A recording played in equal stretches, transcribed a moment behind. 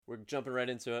we're jumping right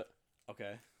into it.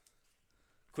 Okay.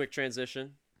 Quick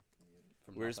transition.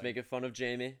 We're just making fun of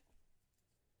Jamie.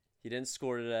 He didn't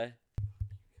score today.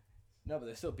 No, but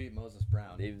they still beat Moses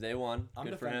Brown. They won. I'm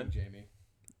Good for him. defending Jamie.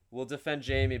 We'll defend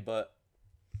Jamie, but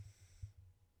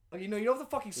Like, you don't have to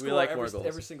fucking score like more goals.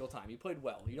 every single time. You played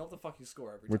well. You don't have to fucking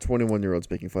score every We're time. 21-year-olds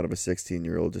making fun of a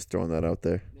 16-year-old. Just throwing that out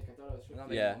there. Nick, I thought it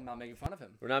was I'm not making fun of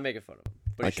him. we're not making fun of him.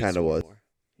 But I he should kinda score was. more.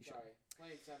 Sorry.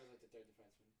 Playing Sam is like the third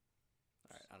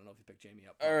defenseman. All right, I don't know if you picked Jamie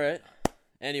up. All right.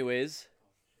 Anyways,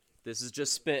 this is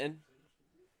just spitting.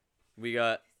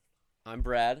 I'm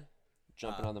Brad,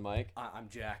 jumping on the mic. I'm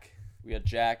Jack. We got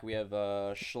Jack. We have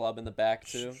Schlub in the back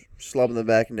too. Schlub in the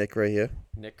back, Nick right here.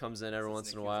 Nick comes in every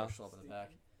once in a while.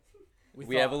 We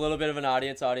thought- have a little bit of an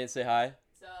audience. Audience, say hi.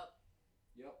 What's up?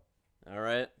 Yep. All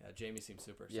right. Yeah, Jamie seems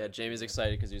super excited. Yeah, Jamie's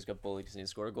excited because he just got bullied because he didn't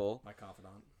score a goal. My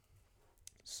confidant.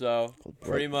 So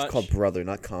pretty much, It's called brother,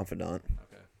 not confidant.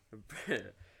 Okay.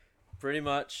 pretty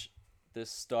much,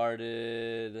 this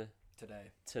started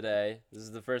Today. This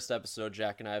is the first episode.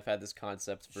 Jack and I have had this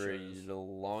concept for Sure is. a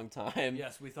long time.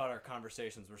 Yes, we thought our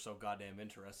conversations were so goddamn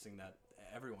interesting that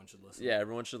everyone should listen. Yeah,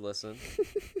 everyone should listen.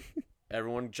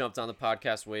 Everyone jumped on the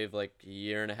podcast wave like a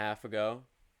year and a half ago.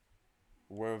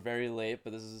 We're very late,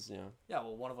 but this is, Yeah,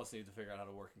 well, one of us needs to figure out how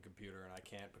to work a computer, and I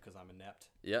can't because I'm inept.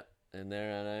 Yep. Even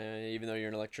though you're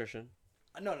an electrician.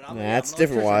 No, I'm Nah, I'm it's an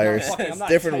different electrician. wires. I'm It's not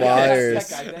different tech guy. wires.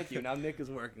 Tech guy, thank you. Now Nick is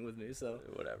working with me, so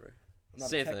Whatever. I'm not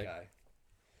Same a tech thing. guy.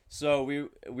 So we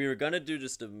were gonna do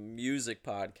just a music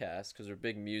podcast because we're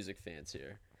big music fans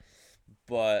here,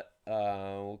 but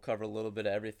we'll cover a little bit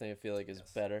of everything. I feel like is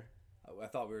better. I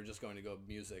thought we were just going to go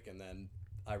music, and then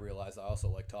I realized I also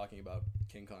like talking about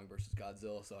King Kong versus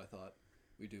Godzilla, so I thought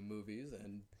we do movies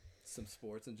and some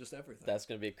sports and just everything. That's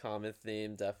gonna be a common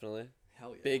theme, definitely.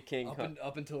 Hell yeah. Big King up, Kong.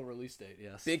 up until release date,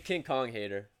 yes. Big King Kong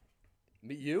hater.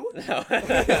 Me, you? No.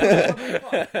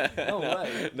 No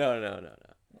way. No.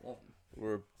 Oh,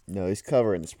 We're No, he's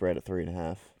covering the spread at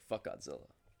 3.5. fuck Godzilla.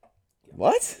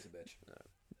 What? he's a bitch.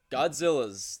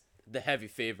 Godzilla's the heavy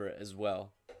favorite as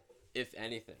well. If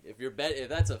anything, if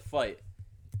that's a fight,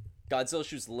 Godzilla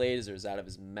shoots lasers out of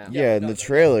his mouth. Yeah, in the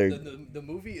trailer, The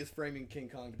movie is framing King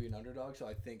Kong to be an underdog, so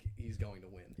I think he's going to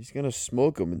win. he's gonna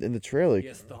smoke him in the trailer. He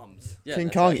has thumbs. Yeah, King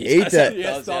that's Kong how he's ate got that- some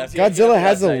Yes, thumbs, thumbs, yeah. yeah. Godzilla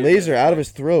has That's a how you laser do it. out of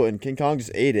his throat, and King Kong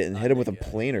just ate it and hit him with a Yeah,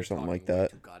 plane or you're something like talking way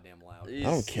that. too goddamn loud. He's- I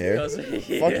don't care.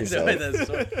 he goes- Fuck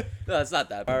yourself. No, it's not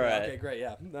that bad. All right. Okay, great.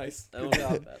 Yeah, nice. That Good one's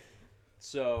job. not bad.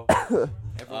 So, Everyone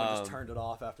just turned it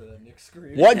off after that Nick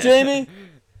scream. What, Jamie?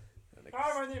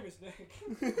 Hi, my name is Nick.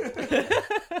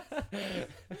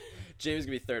 Jamie's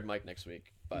gonna be third mic next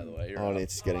week. By the way, you're up.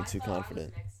 Audience is getting too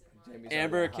confident. Jamie's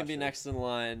Amber already can be hot next in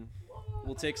line.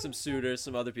 We'll take some suitors.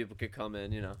 Some other people could come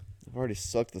in. I've already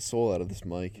sucked the soul out of this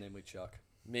mic. shit. Namely Chuck.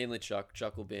 Mainly Chuck.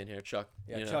 Chuck will be in here. Chuck.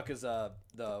 Yeah, Chuck is the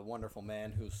wonderful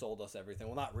man who sold us everything.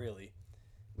 Well, not really.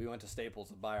 We went to Staples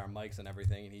to buy our mics and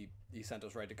everything, and he sent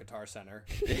us right to Guitar Center,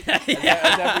 as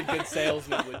every good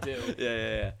salesman would do.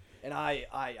 Yeah. And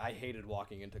I hated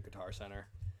walking into Guitar Center.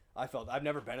 I've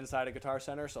never been inside a Guitar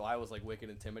Center, so I was like wicked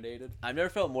intimidated. I've never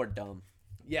felt more dumb.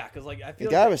 Yeah, because like I The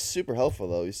feel guy like was super helpful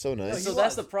though. He's so nice. he So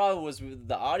that's was. the problem was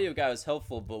the audio guy was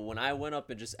helpful, but when I went up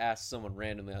and just asked someone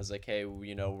randomly, I was like, hey,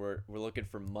 we're looking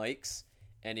for mics.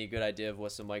 Any good idea of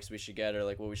what some mics we should get or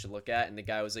like what we should look at? And the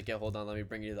guy was like, yeah, hold on, let me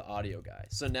bring you to the audio guy.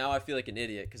 So now I feel like an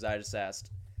idiot because I just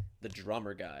asked the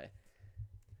drummer guy.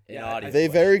 They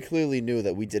very clearly knew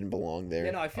that we didn't belong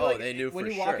there. I feel like they knew when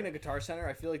for you walk sure. in a Guitar Center,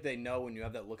 I feel like they know when you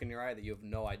have that look in your eye that you have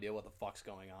no idea what the fuck's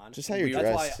going on. Just how you're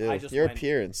That's why dressed I too. just Your went-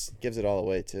 appearance gives it all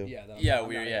away too. Yeah, that I'm Yeah, not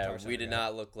a Guitar Center we did guy.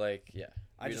 not look like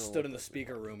I we just don't stood look in the like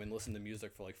speaker room and listened to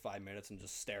music for like 5 minutes and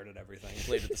just stared at everything.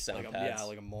 Played with the sound like pads.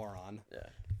 like a moron. Yeah.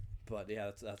 But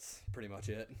yeah, that's pretty much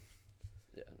it.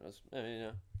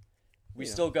 Yeah, we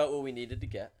Yeah. still got what we needed to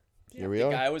get. Here we The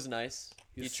are. guy was nice.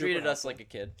 He He was treated super us like a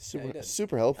kid. Yeah, he Super, did.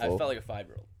 super I helpful. felt like a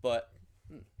 5-year-old, but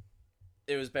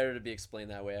it was better to be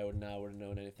explained that way. I would not have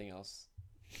known anything else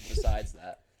besides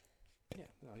that. Yeah,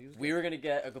 no, he was We were gonna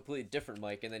get a completely different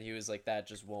mic, and then he was like, "That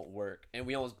just won't work." And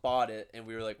we almost bought it, and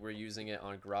we were like, "We're using it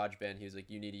on GarageBand." He was like,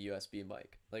 "You need a USB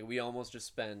mic." Like we almost just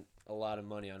spent a lot of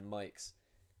money on mics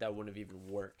that wouldn't have even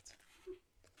worked.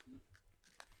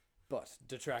 But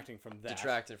detracting from that.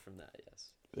 Detracted from that, yes.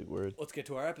 Big word. Let's get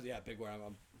to our episode. Yeah, big word.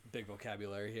 I'm big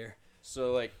vocabulary here.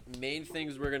 So like main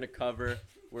things we're gonna cover.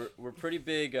 We're pretty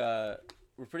big.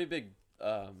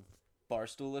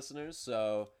 Barstool listeners.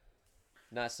 So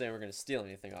not saying we're gonna steal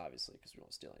anything, obviously, because we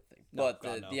won't steal anything. No, But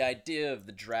God, no. the idea of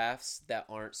the drafts that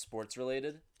aren't sports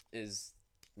related is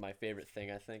my favorite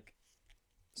thing. I think.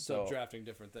 So drafting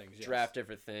different things. Yes. Draft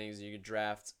different things. You can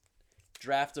draft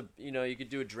you could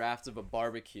do a draft of a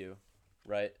barbecue,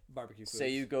 right? Barbecue foods. Say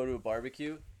you go to a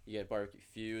barbecue, you get barbecue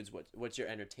feuds. What's your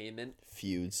entertainment?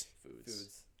 Feuds.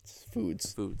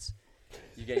 Foods.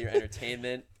 You get your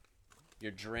entertainment,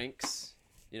 your drinks.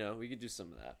 We could do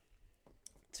some of that.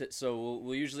 So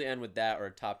we'll usually end with that or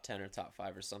a top 10 or top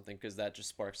 5 or something because that just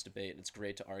sparks debate and it's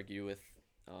great to argue with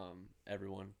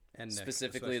everyone. And Nick,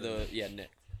 specifically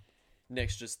Nick.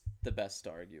 Nick's just the best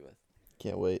to argue with.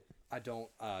 Can't wait.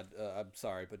 I'm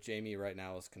sorry, but Jamie right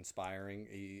now is conspiring.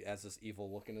 He has this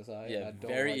evil look in his eye. Yeah,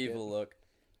 very evil look.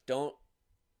 Don't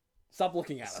stop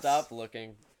looking at us. Stop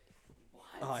looking.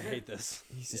 Oh, I hate this.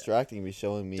 He's distracting me,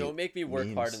 showing me. Don't make me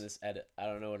work hard in this edit. I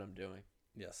don't know what I'm doing.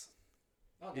 Yes.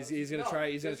 He's gonna try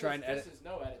and edit. This is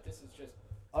no edit. This is just.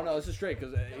 Oh no, this is straight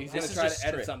because he's gonna try to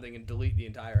edit something and delete the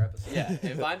entire episode. Yeah,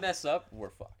 if I mess up, we're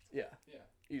fucked. Yeah,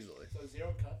 easily. So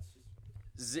 0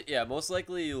 cuts. Yeah, most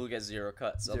likely you'll get 0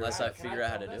 cuts unless I figure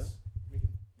out how to do it. We can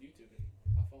YouTube it.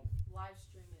 I'll film it. Live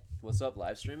stream it. What's up?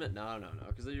 Live stream it? No,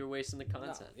 because you're wasting the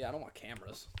content. No, yeah, I don't want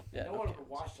cameras. Yeah, no one will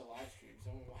watch the live stream.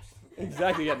 Someone watch the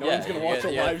Exactly. Yeah, no one's gonna watch a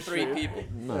live stream. 3 people.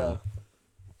 No. Yeah.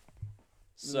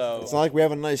 So it's not like we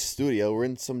have a nice studio. We're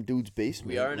in some dude's basement.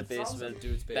 We are in a basement.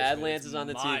 Dude's basement. Badlands is on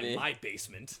the TV. My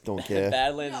basement. Don't care.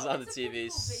 Badlands is on the it's a TV, pretty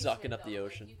cool sucking basement, up the though.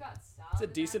 ocean. Like, you've got sound It's a in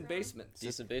the decent background. basement.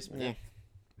 Decent basement. Yeah.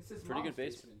 This is Pretty mom's good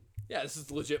basement. Yeah, this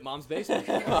is legit mom's basement.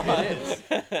 It is.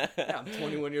 Yeah, I'm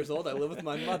 21 years old. I live with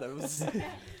my mother.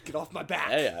 Get off my back.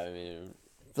 Hey, I mean,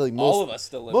 I feel like all of us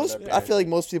still live with our I parents. feel like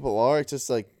most people are. It's just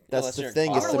like that's Unless the you're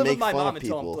thing in is I'm to gonna live make with my fun mom of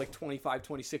until I'm people. like 25,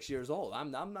 26 years old.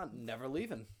 I'm not never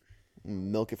leaving.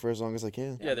 Milk it for as long as I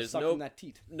can. Yeah, there's Sucking no that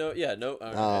teat. No, yeah, no.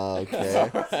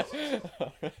 Okay.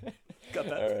 Got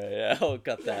that. All right, yeah, I'll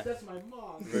cut that. That's my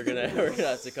mom. We're gonna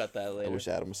have to cut that I later. wish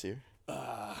Adam was here.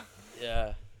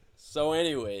 Yeah. So,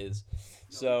 anyways,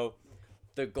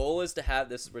 the goal is to have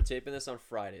this. We're taping this on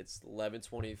Friday. It's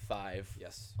 11:25.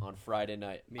 Yes. On Friday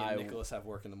night. Me and Nicholas have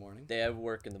work in the morning. They have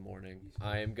work in the morning.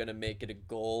 I am gonna make it a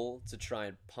goal to try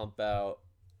and pump out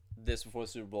this before the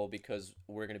Super Bowl because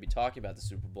we're gonna be talking about the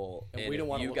Super Bowl. And we don't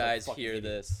want you to guys like hear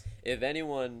idiots. this.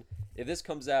 If this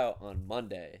comes out on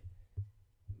Monday,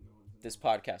 this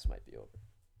podcast might be over.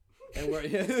 And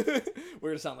we're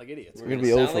gonna sound like idiots. We're gonna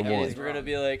be over sound like one. idiots. We're gonna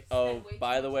be like, oh, Way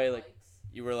by too the much way, likes. like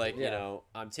you were like, Yeah.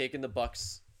 I'm taking the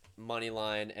Bucks money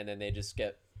line, and then they just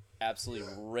get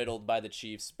absolutely riddled by the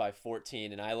Chiefs by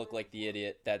 14, and I look like the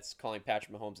idiot that's calling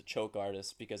Patrick Mahomes a choke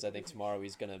artist because I think tomorrow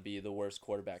he's gonna be the worst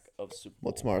quarterback of Super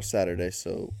Bowl. Well, tomorrow's Saturday,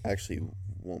 so actually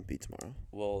won't be tomorrow.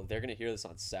 Well, they're gonna hear this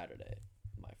on Saturday,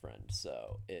 my friend.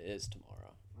 So it is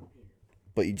tomorrow.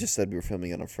 But you just said we were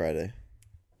filming it on Friday,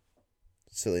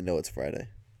 so they know it's Friday.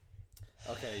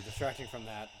 Okay, distracting from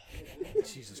that.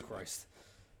 Jesus Christ.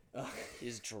 He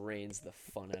just drains the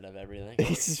fun out of everything.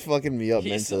 He's just fucking me up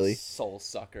He's mentally. a soul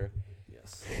sucker.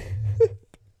 Yes.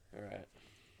 All right.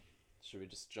 Should we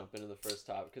just jump into the first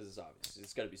topic? Because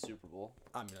it's got to be Super Bowl.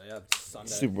 I mean, yeah,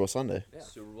 Sunday. Super Bowl Sunday. Yeah.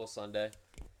 Super Bowl Sunday.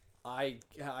 I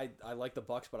like the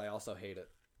Bucks, but I also hate it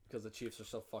because the Chiefs are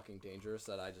so fucking dangerous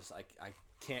that I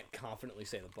can't confidently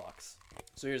say the Bucks.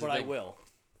 So here's But the I thing. will.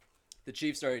 The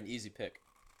Chiefs are an easy pick.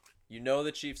 You know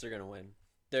the Chiefs are going to win.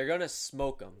 They're going to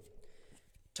smoke them.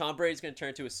 Tom Brady's going to turn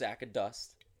into a sack of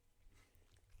dust.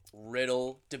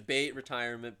 Riddle, debate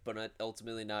retirement, but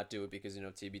ultimately not do it because,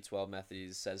 TB12 method he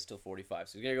says till 45.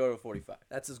 So he's going to go to 45.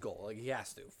 That's his goal. Like he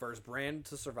has to. For his brand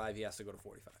to survive, he has to go to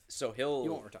 45. So He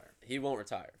won't retire. He won't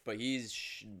retire, but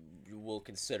will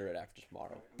consider it after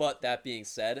tomorrow. But that being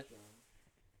said,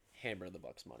 hammer the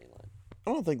Bucks money line.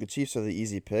 I don't think the Chiefs are the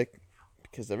easy pick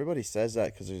because everybody says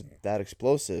that because they're that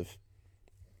explosive.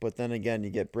 But then again,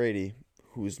 you get Brady,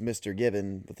 who's Mr.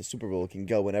 Given with the Super Bowl, can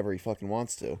go whenever he fucking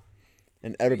wants to.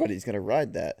 And everybody's going to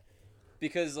ride that.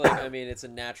 Because it's a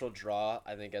natural draw,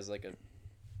 I think, as like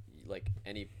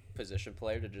any position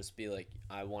player to just be like,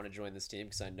 I want to join this team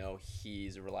because I know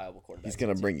he's a reliable quarterback. He's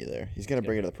going to bring you there. He's going to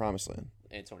bring you to the promised land.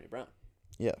 Antonio Brown.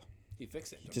 Yeah. He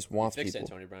fixed it. He just wants Fixed people.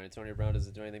 Antonio Brown. Antonio Brown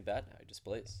doesn't do anything bad now. He just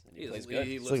plays. And he plays good.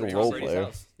 He It's lives like in a role Tom Brady's player.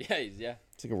 house. Yeah.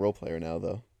 It's like a role player now,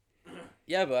 though.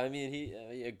 Yeah, but he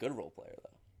a good role player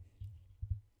though.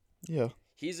 Yeah.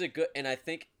 He's a good, and I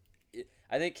think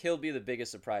he'll be the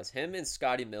biggest surprise. Him and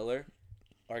Scotty Miller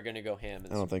are gonna go ham.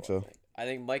 I don't think so. I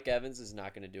think Mike Evans is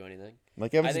not gonna do anything.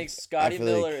 Mike Evans, I think Scotty feel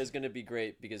Miller like is gonna be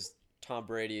great because Tom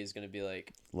Brady is gonna be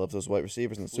like, loves those white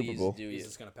receivers in the Super please Bowl. do He's you?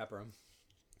 just gonna pepper him.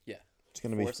 Yeah. It's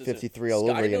going to be Forces it. 53 all over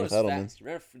Scotty again with Miller's Edelman.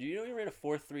 fast. Do you know he ran a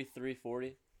 4.33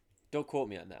 40? Don't quote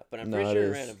me on that, but I'm No, pretty it sure he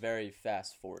is. ran a very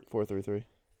fast 40. 4.33.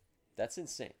 That's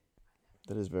insane.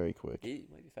 That is very quick. He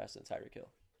might be faster than Tyreek Hill.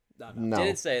 No.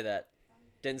 Didn't say that.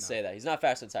 Didn't say that. He's not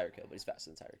faster than Tyreek Hill, but he's faster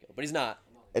than Tyreek Hill. But he's not.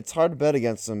 It's hard to bet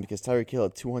against them because Tyreek Hill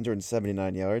had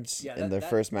 279 yards Yeah, in their that-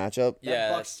 first matchup. That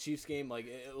Yeah, Bucks Chiefs game, like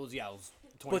it was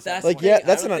 27. that's Like, the yeah, thing.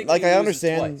 that's I don't an think like he I loses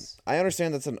understand. twice. I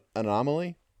understand that's an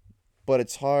anomaly, but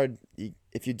it's hard.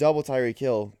 If you double Tyreek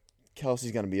Hill,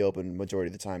 Kelsey's gonna be open majority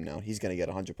of the time now. He's gonna get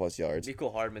 100+ yards.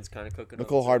 Nicole Hardman's kind of cooking.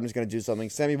 Nicole up, too. Hardman's gonna do something.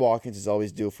 Sammy Watkins is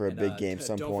always due for a And, big game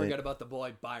some don't point. forget about the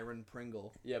boy Byron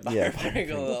Pringle. Yeah, Yeah, Byron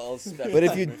Pringle, all special. But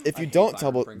if I you hate don't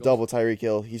Byron Pringles. double Tyreek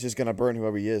Hill, he's just gonna burn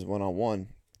whoever he is 1-on-1,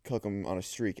 cook him on a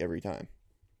streak every time.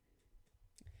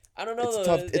 I don't know. it's though.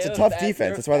 tough- They it's a have tough fast-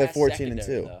 defense. a That's why they're fast 14-2.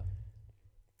 secondary, though.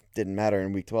 Didn't matter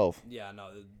in week 12. Yeah,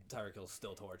 no, Tyreek Hill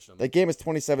still torched him. That game is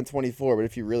 27-24, but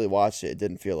if you really watched it, it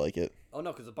didn't feel like it. Oh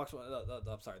no, because the Bucks went.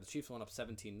 The Chiefs went up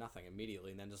 17-0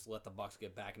 immediately, and then just let the Bucks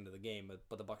get back into the game.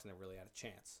 But the Bucks never really had a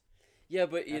chance. Yeah,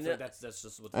 but I you feel know, like that's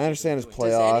just what the I understand Chiefs it's are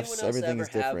doing. does playoffs, anyone else everything ever is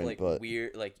different, have, like, but-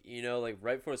 weird, like, you know, like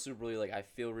right before Super Bowl, like I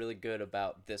feel really good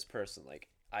about this person. Like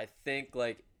I think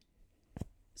like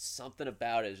something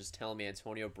about it is just telling me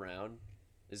Antonio Brown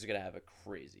is gonna have a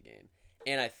crazy game,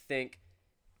 and I think,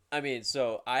 I mean,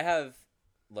 so I have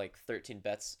like 13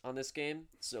 bets on this game.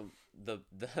 So the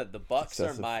Bucks are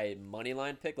Excessive. my money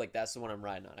line pick. Like that's the one I'm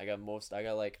riding on. I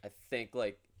got like I think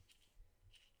like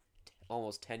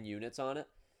almost 10 units on it.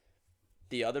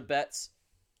 The other bets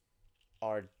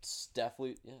are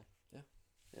definitely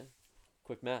yeah.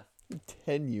 Quick math.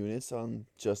 10 units on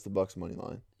just the Bucks money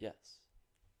line. Yes.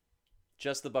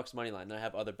 Just the Bucks money line. Then I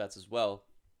have other bets as well,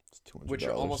 It's $200. which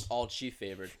are almost all Chief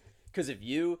favored. Because if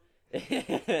you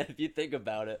think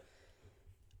about it,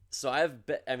 so I have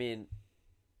bet. I mean,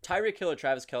 Tyreek Hill or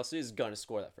Travis Kelce is gonna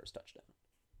score that first touchdown.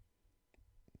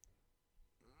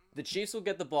 The Chiefs will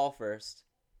get the ball first,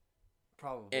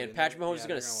 Probably. and Patrick Mahomes is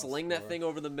gonna sling that thing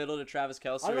over the middle to Travis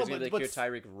Kelce, I don't or he's know, gonna but- hear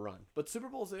Tyreek run. But Super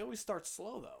Bowls, they always start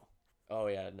slow though. Oh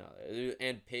yeah, no,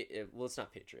 and well, it's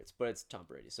not Patriots, but it's Tom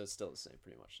Brady, so it's still the same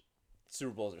pretty much.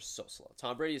 Super Bowls are so slow.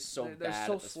 Tom Brady is so They're bad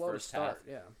so at this slow to first half. start.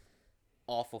 Yeah.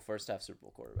 Awful first half Super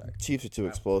Bowl quarterback. Chiefs are too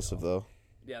explosive, though.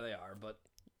 Yeah, they are, but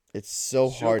It's so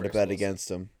Super hard to bet explosive. against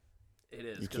them. it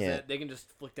is You because can't. they can just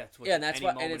flick that switch. Yeah, and at that's any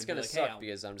why, moment and it's be gonna like, suck hey,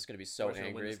 because I'm just gonna be so we're gonna win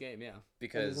angry this game. Yeah. There's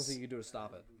because nothing you can do to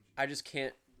stop it. I just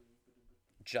can't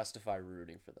justify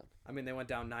rooting for them. I mean, they went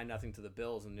down 9-0 to the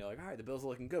Bills, and you're like, all right, the Bills are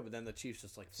looking good, but then the Chiefs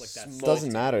just like flick that. Smoked switch.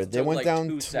 Doesn't matter. It They took, went like, down.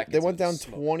 2 They seconds went and down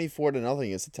smoked. 24-0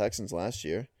 against the Texans last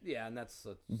year. Yeah, and that's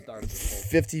the start of the whole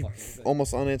 50 fucking thing.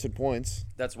 almost unanswered points.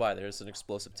 That's why there's an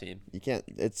explosive team. You can't.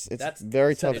 It's That's-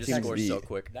 very so tough They the just team to score beat. so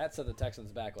quick. That set the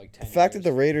Texans back like 10 The fact that years.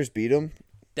 the Raiders beat them,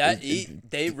 That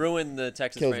It- they ruined the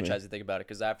Texans kills me. franchise. If you think about it,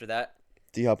 because after that,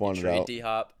 D-Hop you wanted trade out. D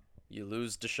Hop, you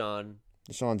lose Deshaun.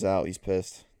 Deshaun's out. He's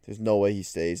pissed. There's no way he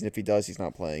stays, and if he does, he's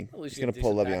not playing. At least He's you gonna get a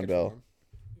pull decent Le'Veon package Bell. for him.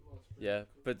 Yeah,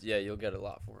 but yeah, you'll get a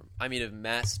lot for him. I mean, if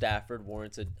Matt Stafford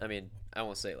warranted, I mean, I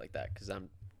won't say it like that because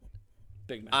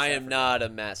Big Matt I am Stafford. not a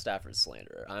Matt Stafford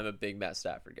slanderer. I'm a big Matt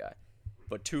Stafford guy.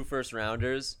 But 2 first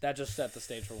rounders, That just set the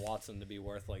stage for Watson to be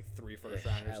worth like 3 first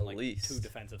rounders At and like least. 2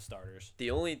 defensive starters.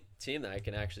 the only team that I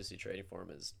can actually see trading for him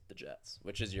is the Jets,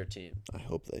 which is your team. I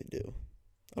hope they do.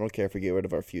 I don't care if we get rid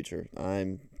of our future.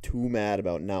 I'm too mad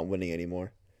about not winning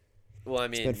anymore. Well, I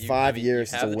mean, been you- 5 I mean, years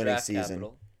you since have a the winning draft season.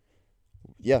 capital.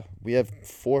 Yeah, we have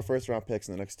 4 first-round picks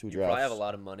in the next 2 You drafts. probably have a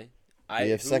lot of money. We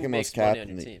have who second makes most cap money on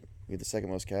in your the- team? We have the second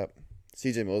most cap.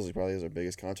 CJ Mosley probably has our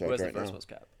biggest Who contract has the right first now. most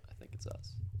cap? I think it's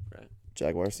us, right?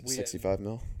 Jaguars at We- 65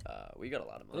 mil. We got a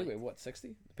lot of I think money. we what 60?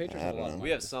 The Patriots I have a don't lot of know. money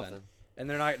We have to spend. something. And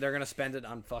they're gonna spend it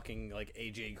on fucking like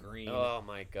AJ Green Oh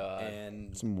my god!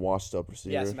 and Some washed-up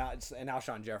receiver. yes, and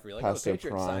Alshon Jeffrey. Like Past the their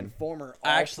Patriots prime. signed former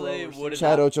Actually, All-Pro would it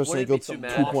Chad not, Ochocinco wouldn't be too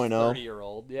mad? 2.0.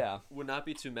 30-year-old. Yeah, Would not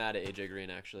be too mad at AJ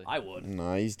Green actually. I would.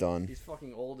 Nah, he's done. He's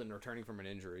fucking old and returning from an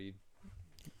injury.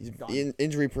 He's done.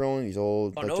 injury prone. He's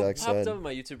old, Oh like no! Jack Popped said. up in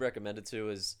my YouTube recommended too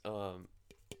is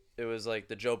it was like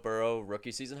the Joe Burrow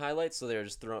rookie season highlights. So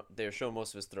they were showing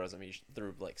most of his throws. I mean, he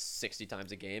threw like 60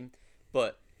 times a game,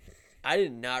 but I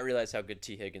did not realize how good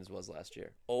T Higgins was last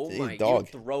year. Oh He's my! a dog.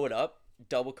 He would throw it up,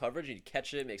 double coverage, and he'd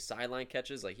catch it, make sideline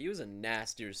catches. Like he was a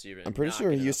nasty receiver. I'm pretty Not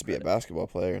sure he getting used to be a enough basketball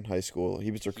player in high school.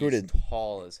 He was credit. recruited. He's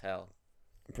tall as hell.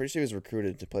 I'm pretty sure he was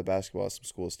recruited to play basketball at some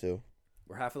schools too.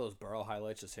 Were half of those Burrow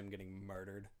highlights just him getting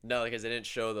murdered? No, because they didn't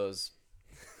show those,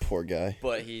 Poor guy.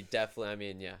 but he definitely. I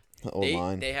mean, yeah. O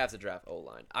line. They have to draft O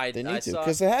line. They I need to saw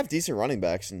because they have decent running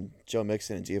backs in Joe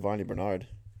Mixon and Giovanni Bernard.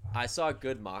 I saw a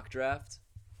good mock draft,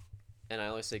 and I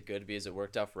only say good because it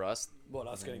worked out for us. Well,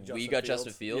 us getting We got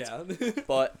Justin Fields. Yeah.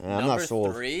 But I'm not number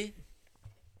sold. 3,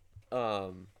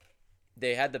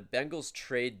 they had the Bengals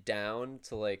trade down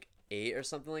to like 8 or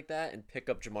something like that and pick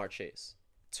up Jamar Chase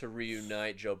to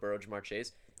reunite Joe Burrow, Jamar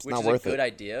Chase, which not is a worth good it.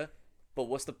 idea. But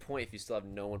what's the point if you still have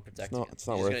no one protecting him? It's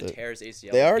not He's worth just gonna it. tear his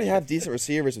ACL. They already have decent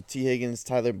receivers with T. Higgins,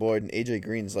 Tyler Boyd, and AJ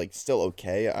Green's like still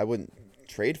okay. I wouldn't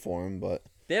trade for him, but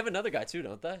They have another guy too,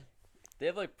 don't they? They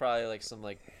have like probably like some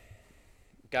like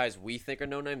guys we think are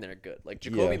no name that are good. Like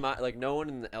Jacoby, like no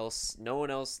one else, no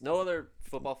other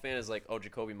football fan is like, oh,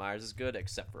 Jacoby Myers is good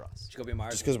except for us. Jacoby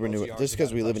Myers. just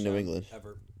because we live in New England.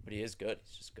 Ever. But he is good.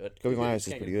 He's just good. Jacoby He Myers is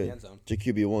can't pretty get in the good. end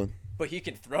zone. JQB1. But he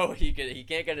can throw. He can't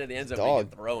get into the end zone. But he Dog.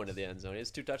 can throw into the end zone. He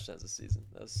has 2 touchdowns this season.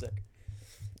 That was sick.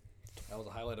 That was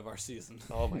a highlight of our season.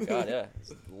 Oh my god, yeah.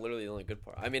 It's literally the only good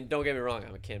part. I mean, don't get me wrong.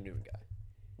 I'm a Cam Newton guy.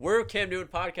 We're a Cam Newton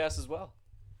podcast as well.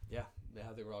 Yeah,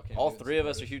 they were all. Cam All Newton 3 of us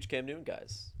are supporters. huge Cam Newton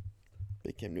guys.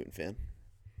 Big Cam Newton fan.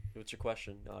 What's your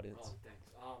question, audience? Oh, thanks.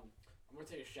 I'm gonna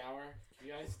take a shower.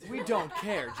 You guys do. We don't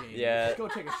care, James. Yeah. Just go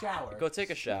take a shower. Go take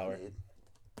a shower.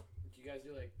 Do you guys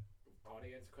do like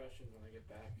audience questions when I get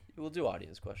back? We'll do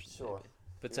audience questions. Sure. Maybe.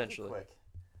 Potentially. No,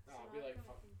 I'll be like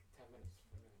fucking 10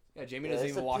 minutes. Yeah, Jamie Yeah, doesn't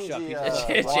it's even a wash up.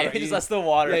 PG, He's Jamie just lets the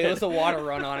water. Yeah, he in. lets the water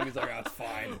run on him. He's like, oh, it's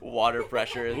fine. Water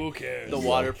pressure. Who cares? The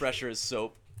water pressure is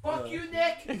soap. Fuck you,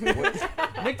 Nick. Nick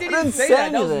didn't didn't even say say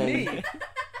that. That was anything. me.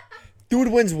 Dude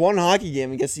wins one hockey game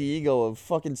and gets the ego of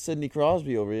fucking Sidney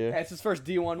Crosby over here. That's his first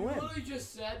D1 You win. literally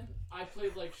just said I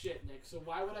played like shit, Nick. So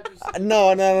why would I be? No.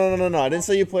 I didn't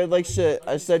say you played like shit.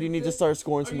 I said you need to start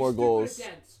scoring some more goals.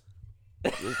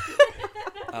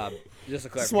 Just a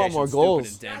Just want clarification. more stupid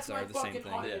goals. and dense That's my are the same fucking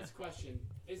thing. audience question.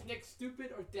 Is Nick stupid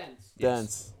or dense?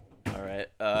 Dense. All right.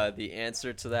 The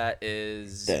answer to that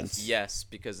is Dense. yes,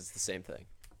 because it's the same thing.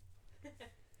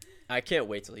 I can't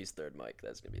wait till he's third mic.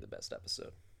 That's gonna be the best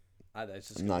episode. It's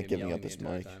just I'm gonna not be him giving yelling up the his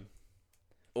entire mic. time.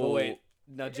 Oh wait,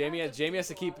 no. Jamie has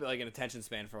to keep like an attention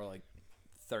span for like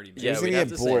 30 minutes. Yeah, He's we'd gonna have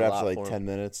get to say bored a after lot like for him. 10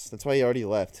 minutes. That's why he already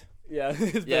left. Yeah,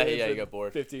 Yeah, you got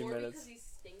bored. 15 Or minutes. because he's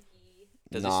stinky.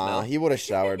 Does he Nah, smell? he would have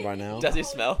showered by now. Does he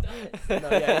smell? No,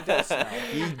 yeah, he does smell.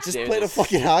 He just James played a is-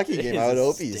 fucking hockey game. he's I would a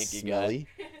hope he's stinky guy. smelly.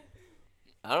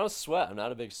 I don't sweat. I'm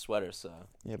not a big sweater, so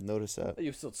Yeah, I've noticed that.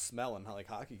 You still smelling like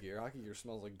hockey gear. Hockey gear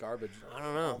smells like garbage. I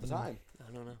don't know. all the time.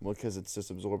 I don't know. Well, because it's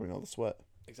just absorbing all the sweat.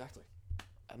 Exactly.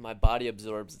 My body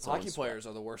absorbs its own Hockey sweat. players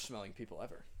are the worst smelling people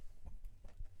ever.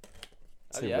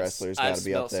 So Yes, wrestlers I've gotta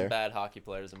be smelled up there. some bad hockey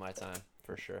players in my time,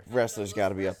 for sure. Wrestlers got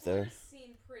to be up there.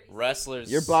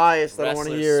 Wrestlers. You're biased. I don't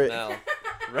wanna wrestlers hear it. smell.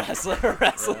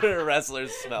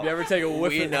 Wrestlers smell. You ever take a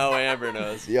whiff We of know Amber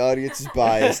knows. The audience is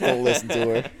biased. Don't listen to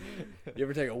her. You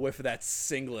ever take a whiff of that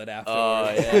singlet after?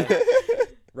 Oh yeah.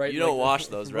 Right. You don't wash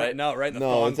those, right? No, right in the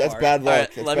No, thong that's part. bad All luck.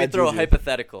 right, That's let me bad throw a juju.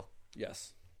 hypothetical.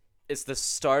 Yes. It's the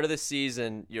start of the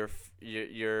season. Your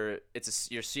your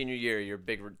senior year. You're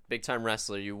a big time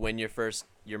wrestler. You win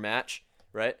your match,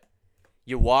 right?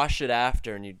 You wash it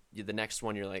after, and you the next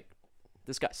one. You're like,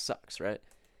 this guy sucks, right?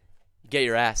 Get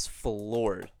your ass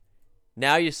floored.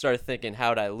 Now you start thinking,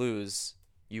 how'd I lose?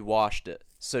 You washed it.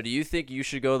 So do you think you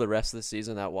should go the rest of the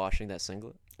season without washing that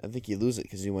singlet? I think you lose it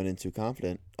because you went in too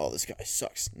confident. Oh, this guy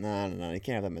sucks. Nah. You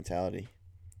can't have that mentality.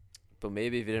 But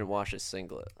maybe if you didn't wash a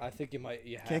singlet, I think you might.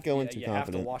 You have, Can't go in too you have to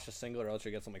confident. wash a singlet, or else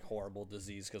you get some like horrible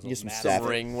disease because You those get some mats. staph,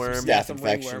 ringworm. some Yeah, staph some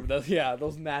infection. ringworm.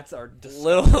 Those mats are disgusting.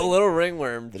 little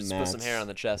ringworm. The Just put some mats. hair on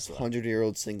the chest. though.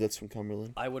 100-year-old singlets from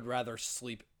Cumberland. I would rather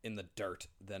sleep in the dirt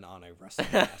than on a wrestling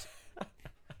mat.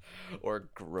 Or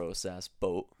gross ass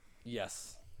boat.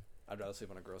 Yes, I'd rather sleep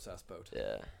on a gross ass boat.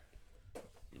 Yeah.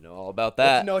 You know all about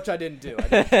that. No, which I didn't do. I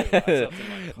slept in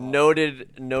my car.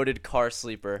 Noted car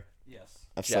sleeper. Yes,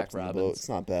 I've Jack slept in the Robbins. boat. It's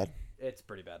not bad. it's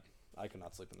pretty bad. I could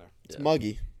not sleep in there. It's Yeah.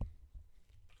 muggy,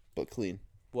 but clean.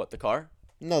 What, the car?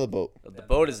 No, the boat. The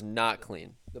boat is not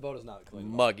clean. The boat is not clean.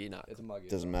 Muggy, not. It's muggy.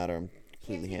 Doesn't matter. I'm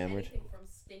completely hammered. From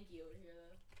Stinky over here,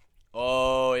 though.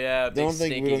 Oh yeah, big Don't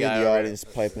think stinky we don't need guy the over audience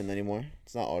piping anymore.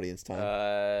 It's not audience time.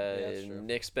 that's true.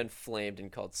 Nick's been flamed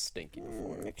and called stinky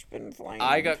before. Nick's been flamed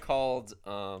I got called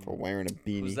for wearing a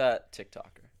beanie. who's that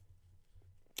TikToker?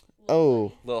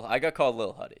 Oh, I got called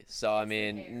Lil Huddy. So I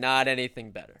mean, not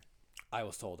anything better. I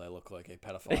was told I look like a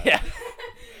pedophile. Yeah.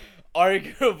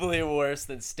 Arguably worse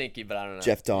than stinky, but I don't know.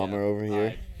 Jeff Dahmer over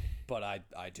here. But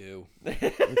I do.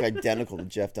 Look identical to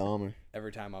Jeff Dahmer.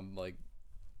 Every time I'm like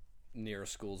near a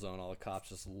school zone, all the cops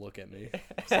just look at me.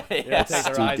 Yeah. Take their What's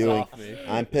he eyes doing? off me.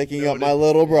 I'm picking up my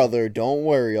little brother. Don't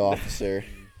worry, officer.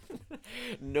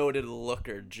 Noted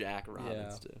looker Jack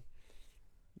Robbins Yeah. too.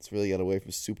 It's really got away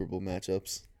from Super Bowl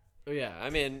matchups. Oh, yeah, I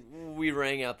mean, we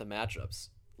rang out the matchups.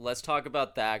 Let's talk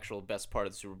about the actual best part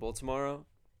of the Super Bowl tomorrow.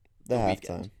 The The halftime.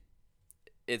 weekend.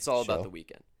 It's all about Show. the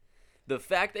weekend. The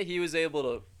fact that he was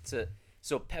able to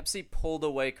so Pepsi pulled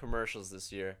away commercials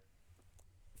this year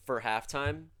for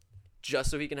halftime just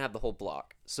so he can have the whole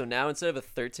block. So now instead of a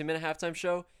 13-minute halftime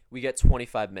show, we get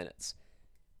 25 minutes.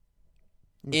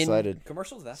 I'm excited.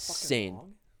 Commercials that fucking Insane.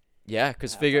 long? Yeah,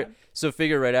 because Halftime?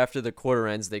 figure right after the quarter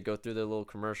ends, they go through their little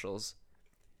commercials,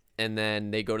 and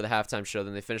then they go to the halftime show.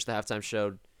 Then they finish the halftime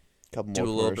show, Couple do more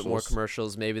a little bit more commercials.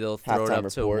 commercials. Maybe they'll throw it Halftime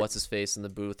up to report. what's his face in the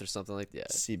booth or something like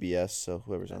that. CBS, so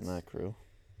whoever's on that crew.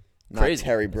 Crazy. Not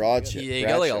Terry Bradshaw. Yeah, you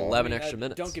got like Bradshaw. 11 I mean, extra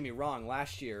minutes. Don't get me wrong.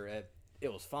 Last year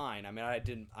it was fine. I mean, I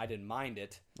didn't mind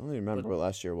it. I don't even remember what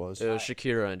last year was. It was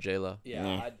Shakira and J Lo. Yeah,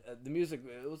 Yeah. the music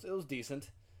it was decent,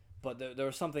 but there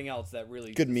was something else that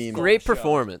really Good memes. stole Great the show.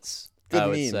 performance. Good I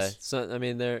would memes. say. So I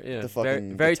mean, they're The very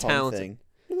fucking very the tongue talented.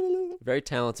 thing. Very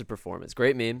talented performance.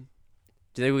 Great meme.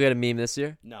 Do you think we got a meme this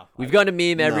year? No, We've gotten a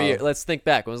meme every No. year. Let's think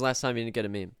back. When was the last time you didn't get a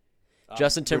meme? Um,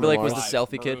 Justin Bruno Timberlake was the Mars.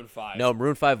 selfie kid. Maroon 5. No,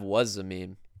 Maroon 5 was a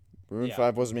meme. Maroon Yeah,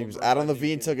 5 wasn't me. Maroon Because Adam 5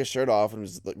 Levine did. took his shirt off and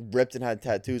was like, ripped and had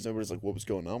tattoos. And everybody's like, what was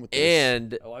going on with this?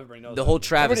 And Oh, everybody knows the that. whole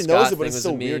Travis Everybody knows Scott it, but thing it's was so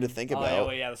a meme. weird to think Oh,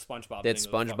 about. yeah, the SpongeBob. They had thing was a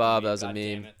fucking SpongeBob, meme. that was a God meme.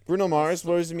 damn it. Bruno Mars,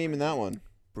 what was the meme in that one?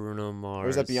 Bruno Mars. Or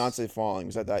was that Beyonce falling?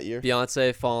 Was that year?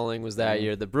 Beyonce Falling was that Mm.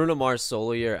 year. The Bruno Mars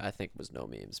solo year, I think, was no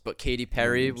memes. But Katy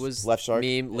Perry Memes. was Left Shark?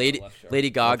 meme. Yeah, Lady Left Shark. Lady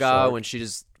Gaga Shark. when she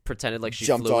just pretended like she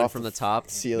Jumped flew in off from the the top. No,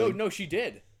 Ceiling. no, she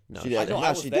did. No, She she did. No, No, I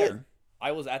was she there. did.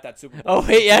 I was at that Super Bowl. Oh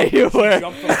wait, yeah, you She were.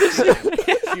 jumped from the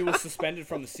ceiling. She was suspended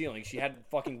from the ceiling. She had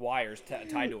fucking wires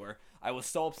tied to her. I was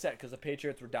so upset because the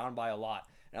Patriots were down by a lot,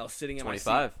 and I was sitting in my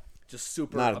 25. seat, just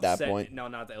super Not at that upset. point. No,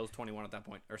 not that. It was 21 at that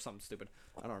point, or something stupid.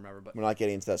 I don't remember, but We're not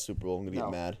getting into that Super Bowl. I'm going to No.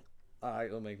 get mad.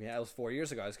 it'll make me. It was 4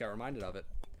 years ago. I just got reminded of it.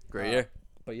 Great year.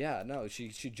 But yeah, no, she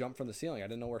jumped from the ceiling. I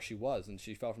didn't know where she was, and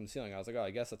she fell from the ceiling. I was like, oh,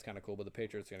 I guess that's kind of cool, but the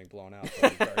Patriots are getting blown out. So I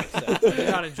was very upset. I did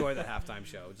not enjoy the halftime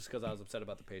show just because I was upset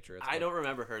about the Patriots. I but- don't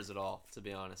remember hers at all, to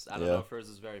be honest. I don't Yeah. know if hers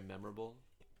is very memorable.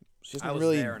 She I hasn't was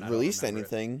really there and I don't released remember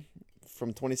it. anything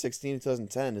from 2016 to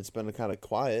 2010. It's been kind of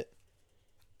quiet.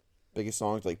 Biggest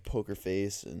songs like Poker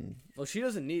Face and Well, she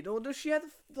doesn't need. Oh, does she have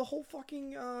the whole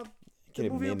fucking can't the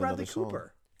even movie name of Bradley another song.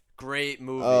 Cooper? Great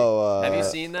movie. Oh, Have you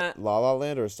seen that? La La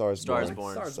Land or Stars Stars Born?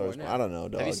 Born. Stars Stars Born, Born. yeah. I don't know,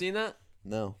 dog. Have you seen that?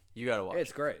 No. You gotta watch.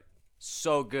 It's great.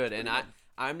 So good, and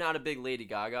I'm not a big Lady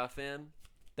Gaga fan.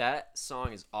 That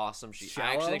song is awesome. I Shallow?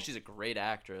 actually think she's a great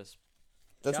actress.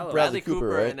 That's Shallow. Bradley Cooper,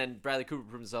 right? and then Bradley Cooper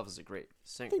proved himself as a great I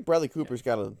singer. think Bradley Cooper's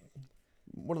got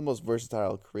one of the most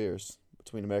versatile careers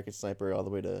between American Sniper all the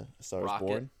way to A Star Is Rocket.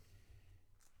 Born.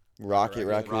 Rocket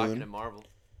Raccoon. Rocket and Marvel.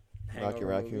 Hangover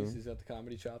Raccoon. movies, he's got the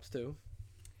comedy chops too.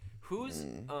 Who's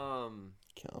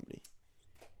Comedy.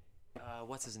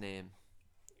 what's his name?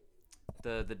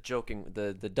 The joking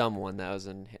the dumb one that was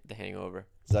in The Hangover.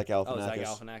 Zach Oh, Galifianakis. Zach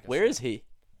Galifianakis. Where is he?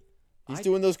 He's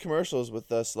doing those commercials with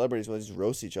celebrities where they just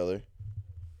roast each other.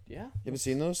 Yeah. You haven't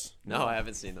seen those? No, I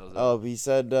haven't seen those. Oh, he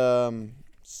said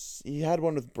he had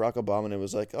one with Barack Obama and it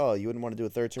was like, oh, you wouldn't want to do a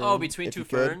third term? Oh, Between if Two you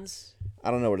could? Ferns. I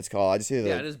don't know what it's called. I just hear the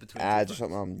Yeah, it is Between Two ads or Ferns.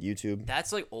 something on YouTube.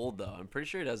 That's like old though. I'm pretty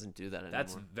sure he doesn't do that anymore.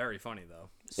 That's very funny though.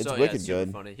 It's so, wicked super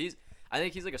good. funny. I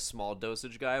think he's like a small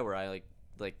dosage guy where I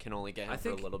like can only get him I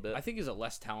think for a little bit. I think he's a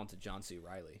less talented John C.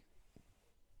 Riley.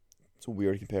 It's a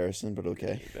weird comparison, but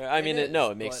okay. I mean, It no,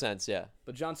 is, it makes but- sense. Yeah,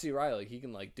 But John C. Riley, he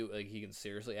can he can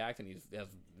seriously act and he's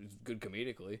good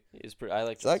comedically. he's pretty. I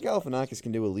like Zach Galifianakis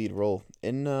can do a lead role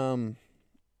in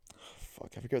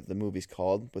fuck, I forget what the movie's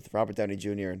called with Robert Downey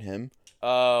Jr. and him.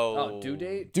 Oh, Due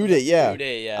Date. Due Date, yeah. Due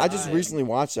Date, yeah. I just recently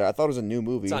watched that. I thought it was a new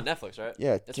movie. It's on Netflix, right?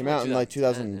 Yeah, it It's came from out in like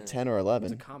 2010, 2010 or It's a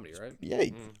 11. comedy, right? Yeah,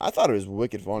 I thought it was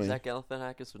wicked funny. Zach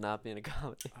Galifianakis would not be in a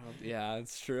comedy. Yeah,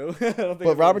 it's true. I don't think But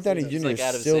I've Robert ever Downey seen Jr. it. like is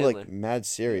Adam still Sandler. like mad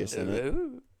serious in it.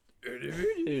 I'm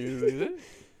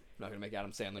not gonna make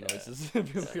Adam Sandler noises.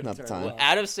 People are gonna Not the turn time. it off.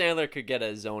 Adam Sandler could get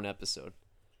a zone episode.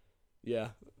 Yeah,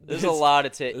 There's a lot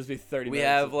of This would be 30 We minutes.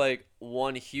 have like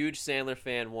one huge Sandler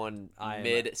fan, one I am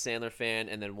mid Sandler fan,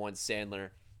 and then one Sandler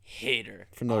hater.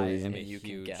 For no I reason. am a You can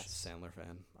huge guess. Sandler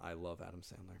fan. I love Adam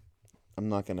Sandler. I'm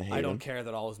not gonna hate I don't him. care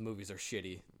that all his movies are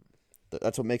shitty.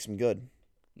 That's what makes him good.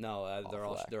 No, they're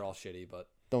all flack. they're all shitty. But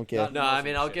Don't get. No, Most I of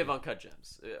mean them I'll shitty. give Uncut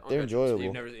Gems. Uncut They're Gems. enjoyable.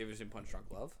 you've never seen Punch Drunk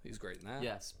Love? He's great in that.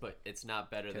 Yes, but it's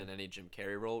not better than any Jim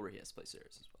Carrey role where he has to play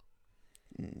serious as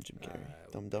well. Jim I Carrey.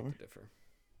 would Dumb and beg Dumber. to differ.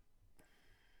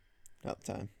 Not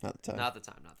the time. Not the time. Not the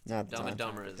time. Not the Dumb and time.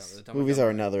 Dumber is. Dumb and Movies are Dumber.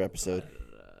 another episode.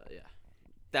 Yeah,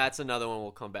 that's another one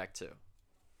we'll come back to.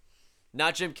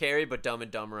 Not Jim Carrey, but Dumb and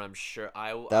Dumber. I'm sure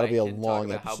That'll be a can talk long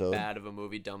about episode. How bad of a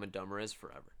movie Dumb and Dumber is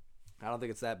forever. I don't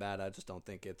think it's that bad. I just don't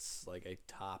think it's like a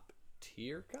top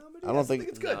tier comedy. I don't think-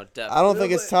 it's good. No, I definitely. don't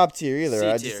think it's top tier either. C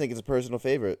I tier. just think it's a personal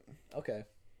favorite. Okay.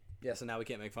 Yeah, so now we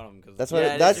can't make fun of him because That's Yeah, why.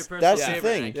 it is That's your personal that's the favorite,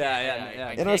 thing. and I Yeah, can't- yeah, I yeah. can't In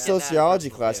our get mad at sociology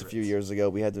personal class a favorites. few years ago,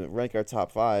 we had to rank our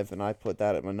top 5, and I put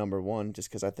that at my number 1 just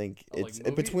because I think Oh, like it's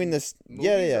movies? between this. movies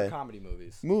Yeah, or yeah. comedy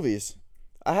movies. Movies.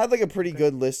 I had like a pretty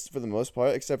good list for the most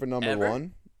part, except for number Ever?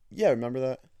 1. Yeah, remember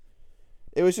that?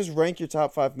 It was just rank your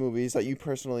top 5 movies that you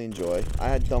personally enjoy. I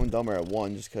had Dumb and Dumber at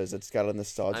 1 just because it's got a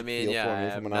nostalgic I mean, feel yeah, for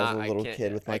me from when I was a little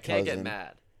kid with my I can't cousin. get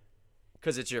mad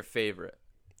because it's your favorite.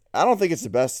 I don't think it's the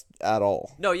best at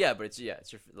all. No, yeah, but it's your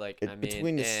like. I mean,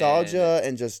 Between nostalgia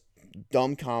and just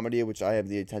dumb comedy, which I have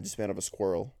the attention span of a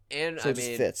squirrel. And So I it just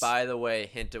mean, fits. by the way,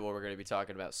 hint at what we're going to be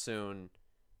talking about soon.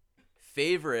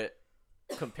 Favorite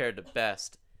compared to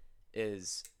best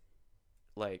is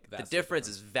like the Vastly difference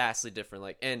is vastly different.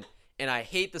 Like and I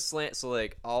hate the slant. So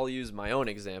like I'll use my own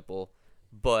example,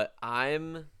 but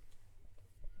I'm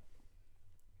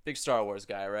big Star Wars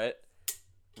guy, right?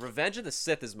 Revenge of the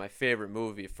Sith is my favorite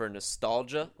movie for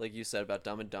nostalgia, like you said about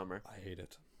Dumb and Dumber. I hate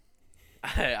it.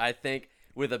 I think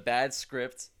with a bad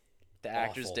script, the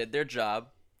actors Awful. did their job.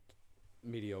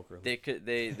 Mediocre. They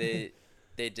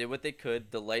did what they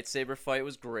could. The lightsaber fight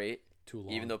was great, Too long.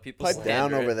 even though people Pipe down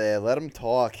slander over it. there. Let them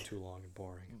talk. Too long and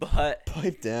boring. But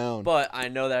Pipe down. I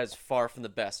know that is far from the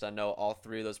best. I know all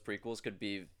 3 of those prequels could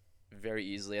be very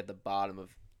easily at the bottom of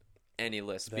any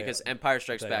list They because are- Empire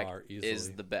Strikes they Back are is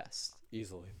easily. the best.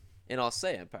 Easily. And I'll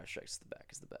say Empire Strikes Back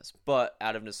is the best. But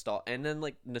out of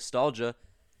nostalgia,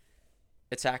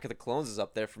 Attack of the Clones is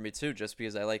up there for me too, just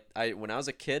because when I was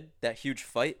a kid, that huge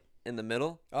fight in the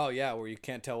middle. Oh yeah, where you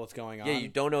can't tell what's going on. Yeah, you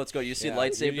don't know what's going. You see Yeah,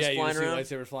 lightsabers you flying see around.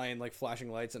 lightsabers flying, like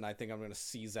flashing lights, and I think I'm gonna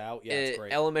seize out. Yeah, it's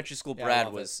great. Elementary school Yeah, I Brad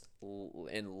love was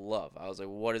in love. I was like,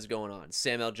 what is going on?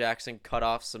 Samuel L. Jackson cut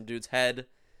off some dude's head.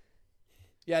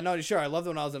 Yeah, no, sure. I loved it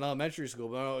when I was in elementary school,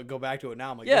 but I go back to it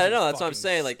now. I'm like, Yeah, this no, is that's what I'm fucking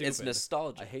saying. Like, it's stupid.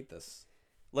 nostalgia. I hate this.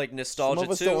 Like Some nostalgia of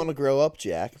us too. don't want to grow up,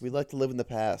 Jack. We like to live in the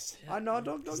past. I know,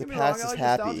 don't The get me wrong. past I is like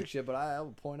happy. nostalgic shit, but I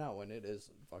will point out when it is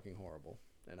fucking horrible,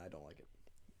 and I don't like it.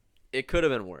 It could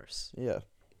have been worse. Yeah.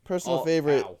 Personal Oh,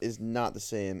 favorite ow. is not the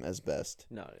same as best.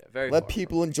 No, yeah, very. Let far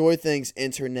people enjoy things,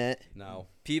 internet. No,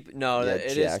 People. No, Yeah, it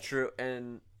is Jack. true.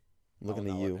 And Looking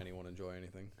I'll at not you. let anyone enjoy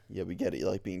anything. Yeah, we get it. You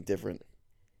like being different.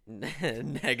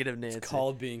 negative Nancy. It's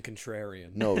called being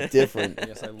contrarian. No, different.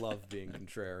 Yes, I love being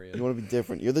contrarian. You want to be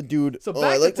different. You're the dude. So oh,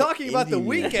 back I to like what talking about the indie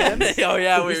music- weekend. Oh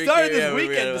yeah, we started this we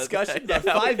weekend forgot discussion that.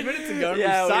 about Yeah, 5 minutes ago, and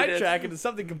yeah, we we did. sidetracked into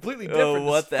something completely different. Oh,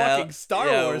 what this the fucking hell? Star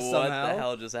Yeah, Wars what somehow. the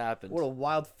hell just happened? What a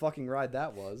wild fucking ride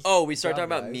that was. Oh, we started Good talking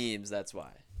job, about guys. memes. That's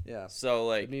why. Yeah, So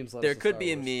like, The memes led there us to could Star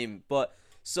be a Wars. meme, but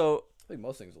so I think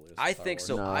most things will lead us to I Star think Wars.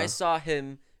 so. Nah. I saw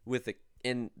him with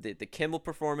in the Kimmel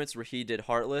performance where he did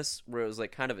Heartless, where it was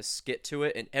like kind of a skit to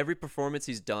it, and every performance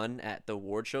he's done at the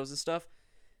award shows and stuff,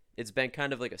 it's been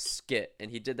kind of like a skit,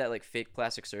 and he did that like fake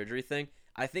plastic surgery thing.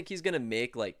 I think he's gonna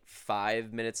make like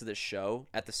 5 minutes of the show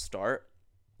at the start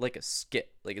like a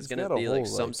skit, like it's He's gonna got a be like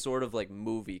whole, some like- sort of like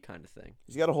movie kind of thing.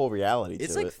 He's got a whole reality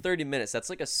It's to like it. 30 minutes.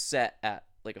 That's like a set at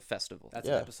like a festival. That's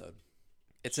Yeah. an episode.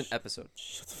 It's an episode.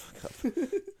 Shut the fuck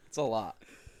up. It's a lot.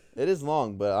 It is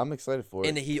long, but I'm excited for it.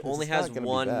 And he 'cause only it's has not gonna be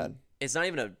one. bad. It's not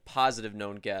even a positive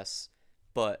known guess,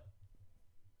 but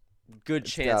good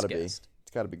It's chance gotta be. guessed.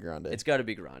 It's got to be Grande. It's got to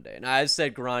be Grande. And I've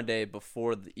said Grande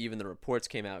before even the reports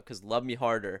came out because Love Me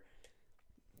Harder.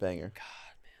 Banger.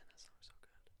 God, man, that song's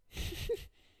so good.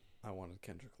 I wanted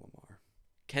Kendrick Lamar.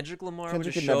 Kendrick Lamar Kendrick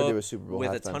would could just never show do a up Super Bowl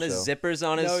with a halftime ton of show. zippers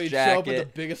on his No, he'd show up with the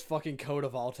jacket, biggest fucking coat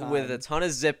of all time. with a ton of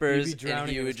zippers, He'd be drowning and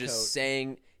he in would his just coat.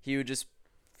 saying, he would just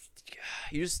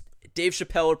Dave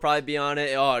Chappelle would probably be on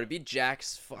it. Oh, it'd be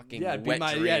Jack's fucking yeah, it'd be wet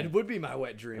my dream. yeah, it would be my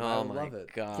wet dream. I Oh would my love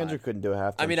it. god. Kendrick couldn't do a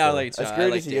halftime I mean, show. I like- as I great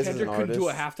like as he is as an Kendrick couldn't do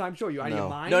a artist. halftime show. You out of No. your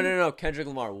mind? No. Kendrick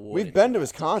Lamar would. We've been to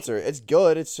his concert. It's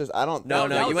good. It's just I don't. No,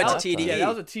 think no, it's you went to halftime. TDE. Yeah, that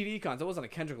was a TDE concert. That wasn't a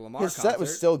Kendrick Lamar His concert. set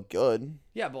was still good.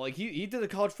 Yeah, but like he did a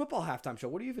college football halftime show.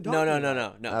 What are you even talking No,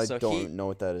 about? no. I So don't know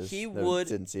what that is. he Never- would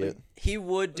didn't see it. He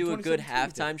would do a good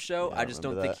 2017 halftime show. Yeah, I I just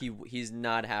don't remember think he's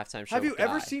not a halftime show. Have you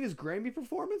ever guy. seen his Grammy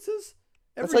performances?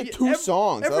 That's like two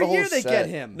songs, not Every a whole year they set. get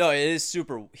him. No, it is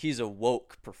super. He's a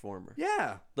woke performer.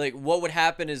 Yeah. Like what would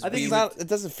happen is I think we It's would- not. It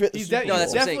doesn't fit the He's Super de- no, Bowl.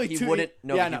 that's what I'm saying. definitely He too- wouldn't.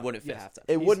 No, yeah, he no, wouldn't fit yes. halftime.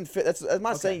 It He's- wouldn't fit. I'm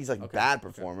not saying he's like okay, bad okay.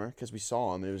 performer because we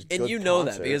saw him. It was And good you know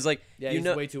concert. that because like Yeah, you he's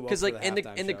know way too woke because for like the in the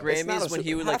halftime in the show. It's not Grammys a when he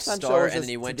super- would like halftime show star is and then just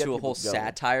he to went get to a people whole going.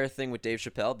 satire thing with Dave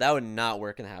Chappelle, that would not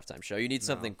work in the halftime show. You need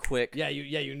something quick. Yeah,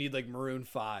 you need like Maroon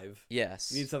 5.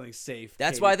 Yes. You need something safe.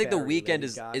 That's Katy why I think the Perry, Weeknd Lady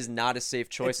Gaga. is not a safe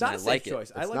choice, It's not and I a safe like choice.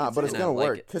 it. I It's like not, it but too. it's And I gonna like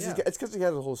work it. because Yeah. it's because he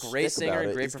has a whole Great stick singer about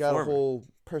and it. great He's got a performer. whole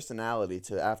personality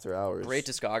to After Hours. Great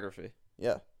discography.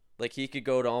 Yeah, Like he could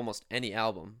go to almost any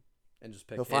album And just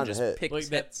pick. He'll it. find and a just hit. pick Like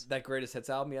hits. that greatest hits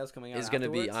album he has coming out Is gonna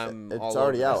be afterwards? I'm It's all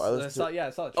already over out. this. I I listened saw, to, yeah, I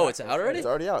saw the Oh, track it's out list. already? it's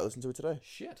already out. I listened to it today.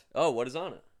 Shit. Oh, what is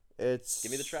on it? It's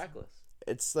Give me the track list.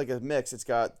 It's like a mix. It's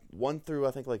got 1 through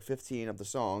I think like 15 of the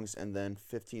songs, and then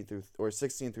 15 through or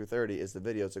 16 through 30 is the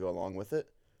video to go along with it.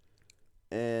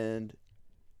 And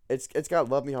it's got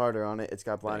Love Me Harder on it. It's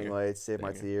got Blinding Banger. Lights, Save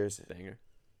My Banger. Tears. Banger.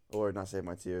 Or not save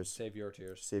my tears. Save your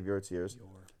tears. Save your tears. Your.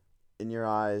 In your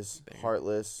eyes, Banger.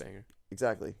 heartless. Banger.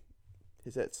 Exactly.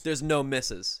 His hits. There's no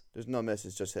misses. There's no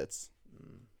misses, just hits.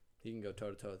 He can go toe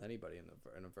to toe with anybody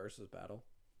in a versus battle.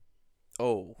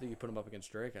 Oh. I think you put him up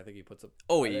against Drake. I think he puts up.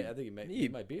 Oh, I he think he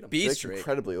might beat him. beats Drake's Drake.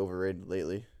 incredibly overrated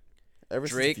lately. Ever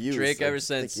Drake, since Views, Drake. I Ever think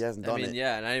since he hasn't I done mean, it.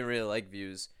 yeah, and I didn't really like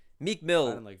Views. Meek I Mill.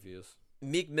 didn't like views.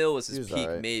 Meek Mill was his Views peak,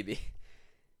 alright. maybe.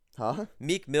 Huh?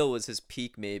 Meek Mill was his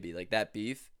peak, maybe, like that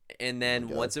beef. And then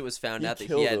God. once it was found He out that he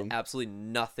killed had him. absolutely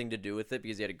nothing to do with it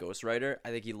because he had a ghostwriter, I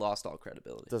think he lost all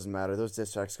credibility. Doesn't matter. Those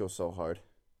diss tracks go so hard.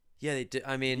 Yeah, they did.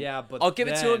 I mean, Yeah, but I'll give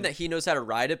it to him then- that he knows how to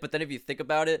ride it. But then if you think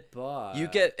about it, But you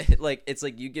get like it's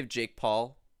like you give Jake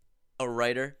Paul a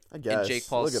writer I guess. Jake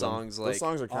Paul's Look at him. songs, Those like,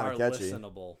 songs are kind are of catchy.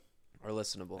 listenable or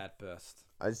listenable. at best.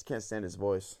 I just can't stand his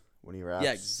voice when he raps.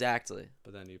 Yeah, exactly.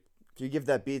 But then you. If you give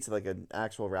that beat to like an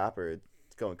actual rapper,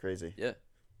 it's going crazy. Yeah,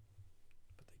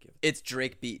 But they give. it's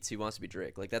Drake beats. He wants to be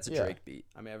Drake. Like that's a Yeah. Drake beat.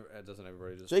 I mean, doesn't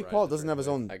everybody just? Jake ride Paul the doesn't Drake have his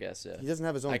wave? own. I guess. Yeah. He doesn't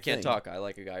have his own. I can't thing. talk. I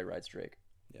like a guy who rides Drake.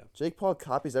 Jake Paul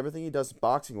copies everything he does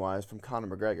boxing wise from Conor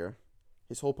McGregor.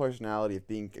 His whole personality of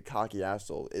being a cocky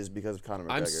asshole is because of Conor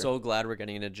McGregor. I'm so glad we're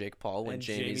getting into Jake Paul when And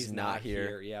Jamie's not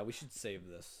here. Yeah, we should save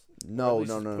this. No, Or at least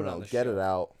no, just no, put it no, on no. the Get shelf. it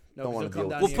out. No, Don't 'cause want he'll to come deal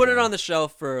down with We'll here. put it on the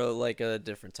shelf for like a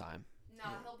different time. No,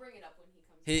 he'll bring it up when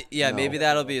he comes. Yeah, No. maybe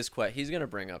that'll be his quest. He's gonna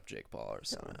bring up Jake Paul or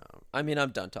something. I mean,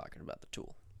 I'm done talking about the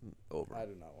Tool. Over. I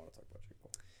do not want to talk about Jake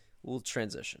Paul. We'll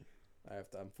transition.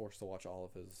 I'm forced to watch all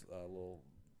of his little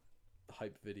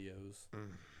hype videos. You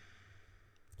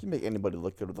can make anybody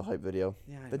look good with a hype video.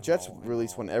 Yeah, I The Jets know, I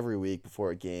release know. one every week before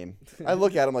a game. I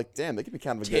look at him like, damn, they could be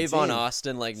kind of a good Tavon team.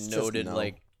 Austin, like It's just noted, no.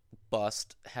 like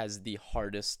bust, has the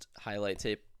hardest highlight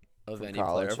tape of From any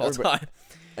college. player of all Everybody- time.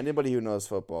 Anybody who knows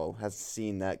football has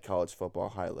seen that college football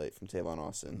highlight from Tavon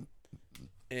Austin.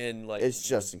 And like, It's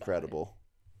just incredible.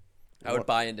 I would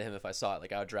buy into him if I saw it.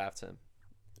 Like, I would draft him.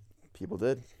 People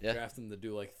did. Yeah. Draft him to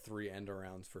do like 3 end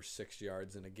arounds for 6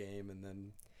 yards in a game, and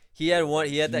then He had one.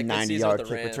 He had that good season 90-yard with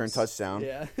the kick Rams. return touchdown.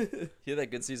 yeah, He had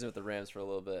that good season with the Rams for a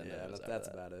little bit. And then yeah, it was that's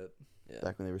after that. about it. Yeah.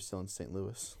 Back when they were still in St.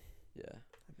 Louis. Yeah.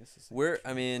 I guess it's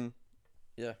I mean,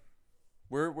 yeah,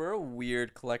 we're a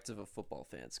weird collective of football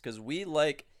fans because we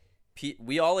like,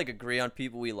 we all like agree on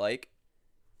people we like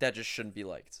that just shouldn't be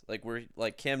liked. Like we're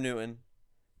like Cam Newton.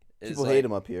 People hate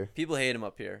him up here People hate him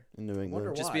up here in New England.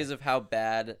 Wonder just why? because of how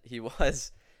bad he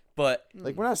was, but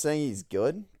Like, we're not saying he's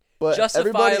good, but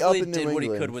everybody up justifiably in New did what he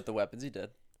England, could with the weapons he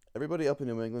did, everybody up in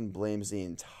New England blames the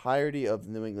entirety of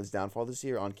New England's downfall this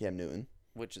year on Cam Newton.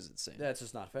 which is insane. That's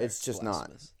just not fair. It's just not.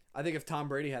 Blasphemous. I think if Tom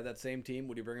Brady had that same team,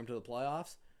 would he bring him to the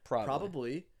playoffs? Probably.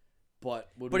 Probably.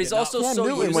 But would But we he's get also Cam so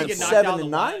Newton used went to get knocked 7 down the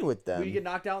and 9 wild- with them. We get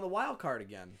knocked down in the wild card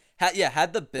again.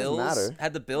 Had the Bills matter.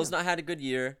 not had a good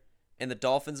year, and the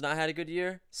Dolphins not had a good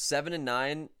year, 7 and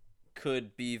 9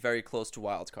 could be very close to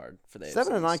wild card for the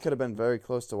 7 and AFC. 9 could have been very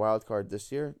close to wild card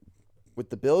this year. With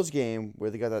the Bills game where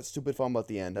they got that stupid fumble at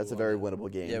the end, that's a very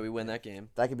winnable game. Yeah, we win that game.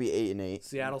 That could be 8 and 8.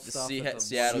 Seattle The stuff. Sea- at the-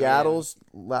 Seattle- Seattle's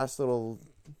last little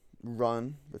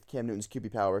run with Cam Newton's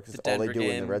QB power because The it's all they Denver do in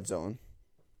the game. red zone.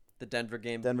 The Denver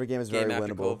game. Denver game is game very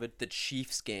after winnable. COVID. The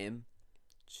Chiefs game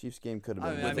Chiefs game could have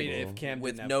I been mean, winnable. if Cam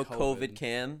with didn't no have COVID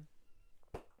Cam,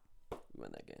 we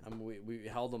win that game. I mean, we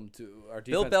held them to our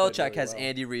Bill defense played Belichick really has well.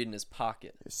 Andy Reid in his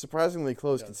pocket. It's surprisingly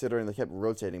close Yeah. considering they kept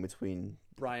rotating between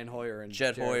Brian Hoyer and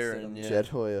Jed Jarrett Hoyer Stidham. and yeah. Jed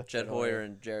Hoyer. Jed Hoyer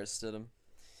and Jarrett Stidham.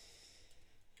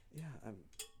 Yeah,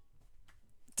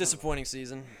 Disappointing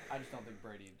season. I just don't think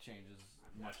Brady changes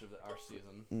much of our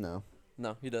season. No.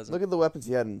 No, he doesn't. Look at the weapons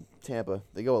he had in Tampa.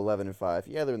 They go 11 and 5.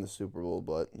 Yeah, they're in the Super Bowl,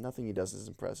 but nothing he does is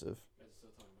impressive.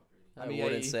 I I mean, yeah,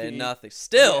 wouldn't he- say he- nothing.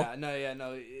 Still. Yeah,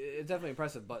 no, it's definitely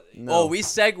impressive, but No. Oh, we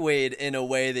segued in a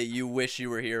way that you wish you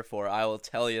were here for. I will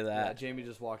tell you yeah, that. Jamie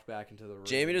just walked back into the room.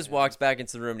 Jamie just and- walks back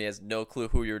into the room and he has no clue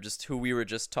who we were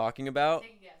just talking about,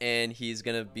 Take a guess. and he's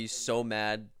gonna be so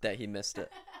mad that he missed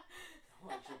it.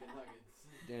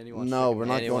 Danny wants No, chicken we're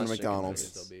not Danny going to wants chicken McDonald's.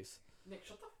 nuggets, obese. Nick,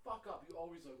 shut the fuck up. You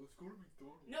always like, let's go to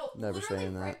McDonald's. No, Never literally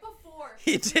saying that. right before.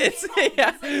 He did say came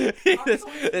yeah. home, he was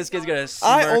like, This kid's gonna. I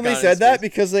smirk only on said his that face.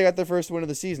 because they got their first win of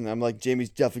the season. I'm like, Jamie's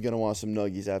definitely going to want some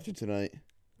nuggies after tonight.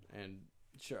 And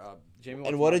sure, Jamie. And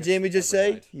wants what did nuggets Jamie just every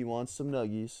say? night. He wants some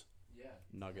nuggies. Yeah.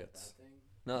 Nuggets.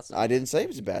 No, it's not. I didn't say it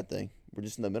was a bad thing. We're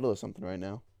just in the middle of something right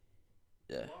now.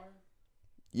 Yeah.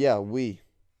 Yeah, we.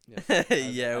 Yes.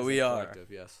 Yeah, as we a are. collective,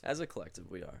 yes. As a collective,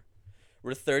 we are.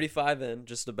 We're 35 in,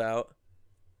 just about.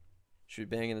 Should we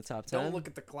bang in the top 10? Don't look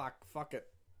at the clock. Fuck it.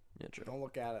 Yeah, true. Don't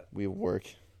look at it. We work.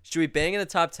 Should we bang in the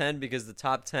top 10 because the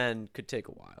top 10 could take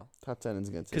a while? Top 10 is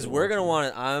going to take Because a we're while. gonna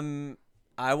want to.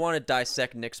 I want to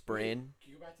dissect Nick's brain.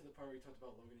 Can you go back to the part where you talked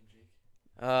about Logan and Jake?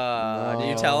 Do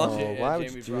you tell him? Ja- Why would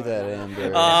Jamie you do brought that, it up.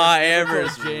 Amber?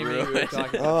 Amber's Jamie, we were ruined.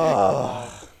 talking about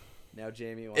Oh. now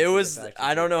Jamie wants It to was. get back to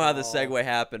I don't know Jake how the Paul. segue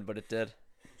happened, but it did.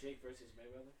 Jake versus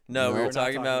Mayweather. No, No. we We're were not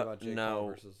talking about. Jake Paul No.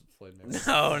 versus Floyd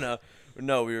Mayweather.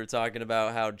 No. We were talking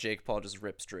about how Jake Paul just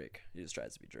rips Drake. He just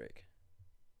tries to be Drake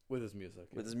With his music.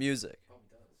 with his music. Probably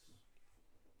does.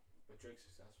 But Drake's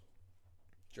successful.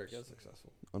 Drake is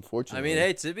successful. I Unfortunately. mean,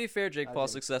 hey, to be fair, Jake I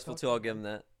Paul's think- successful too. I'll give him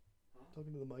that.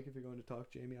 Talking to the mic if you're going to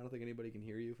talk, Jamie. I don't think anybody can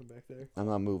hear you from back there. I'm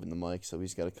not moving the mic, so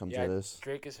he's got to come Yeah, to this.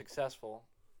 Drake is successful.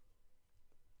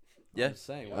 Yeah. I'm just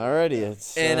saying. Alrighty,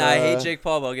 it's. And I hate Jake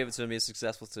Paul, but I'll give it to him. He's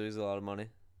successful too. He's a lot of money.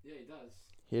 Yeah, he does.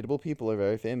 Hateable people are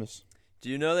very famous. Do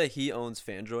you know that he owns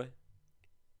Fanjoy?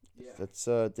 Yeah. That's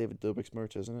David Dobrik's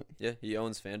merch, isn't it? Yeah, he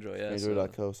owns Fanjoy. Yeah.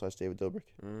 Fanjoy.co/David Dobrik.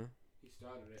 Mhm. He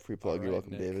started it. Free plug. You're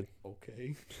welcome, Nick. David.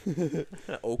 Okay.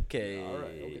 Okay. All right.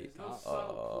 Okay. There's no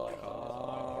subtle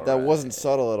plug. That wasn't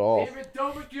subtle at all. David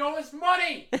Dobrik, you owe us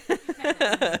money!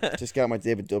 Just got my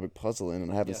David Dobrik puzzle in,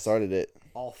 and I haven't Yes. started it.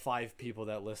 All 5 people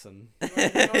that listen.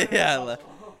 Yeah.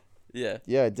 Yeah.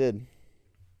 Yeah, I did.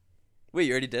 Wait,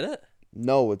 you already did it?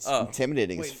 No, it's Oh.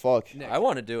 intimidating as Wait, fuck. Nick, I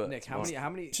want to do it. Nick, how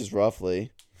many? Just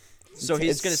roughly. So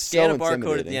he's It's gonna so scan a barcode at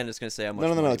intimidating. the end. It's gonna say how much.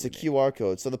 No, money it's a we made. QR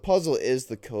code. So the puzzle is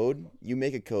the code. You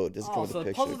make a code. Doesn't come Oh, with so a the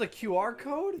picture. puzzle's a QR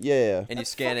code? Yeah. And you That's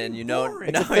scan it, and fucking you know. boring.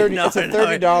 It's No, a $30, no, it's a no.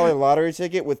 $30 lottery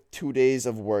ticket with 2 days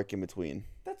of work in between.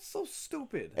 That's so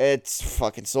stupid. It's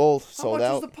fucking sold. How Sold much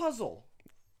out. is the puzzle?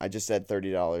 I just said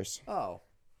 $30. Oh.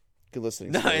 Good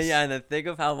listening. No, space. yeah, and then think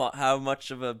of how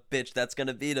much of a bitch that's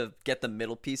gonna be to get the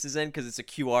middle pieces in because it's a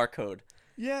QR code.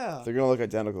 Yeah. They're gonna look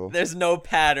identical. There's no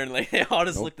pattern. Like they all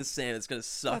just Nope. look the same. It's gonna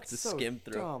suck That's to so skim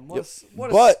through. dumb. Yep. What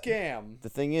a But- scam. The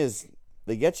thing is,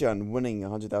 they get you on winning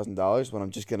 $100,000 when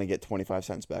I'm just gonna get 25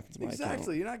 cents back into my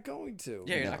Exactly. You're not going to.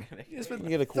 Yeah, you're No. not gonna make You it. spent You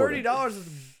get a quarter. $30 is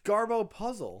a Garbo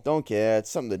puzzle. Don't care. It's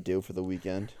something to do for the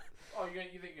weekend. Oh, you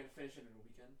think you're gonna finish it in a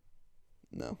weekend?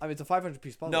 No. I mean, it's a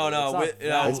 500-piece puzzle. No, no, It's not no.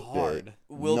 that It's big. hard.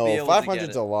 We'll no, be able 500's to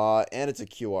get a it. lot, and it's a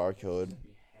QR code.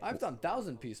 I've done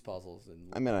 1,000-piece puzzles in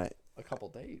I mean, a couple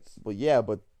days. well, yeah,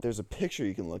 but there's a picture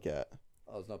you can look at.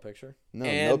 Oh, there's no picture? No,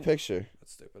 no And- picture,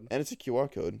 That's stupid. and it's a QR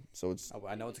code, so it's Oh,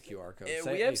 I know it's a QR code. Yeah,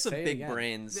 Say- we hey, have some say it big again.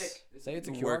 brains. Nick, Say it's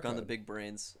a We QR work code. on the big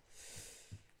brains.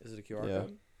 Is it a QR Yeah.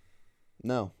 code?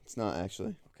 no, it's not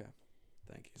actually.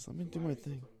 Thank you. Just let me do my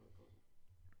thing.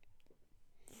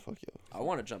 Fuck you. I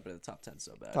want to jump into the top 10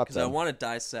 so bad Top because I 10. want to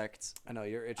dissect. I know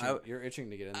you're itching. I- You're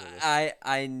itching to get into this.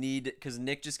 I need because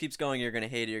Nick just keeps going. You're gonna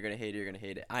hate it. You're gonna hate it. You're gonna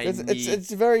hate it.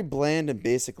 It's a very bland and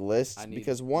basic list I need-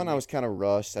 because one, I was kind of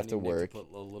rushed I after need Nick to work,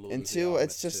 put a little and Uzi two, on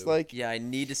it's it, just too. like Yeah, I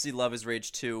need to see Love Is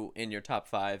Rage 2 in your top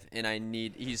 5, and I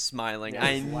need. He's smiling. Yeah,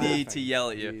 I he's need laughing. to yell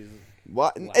at you. He's-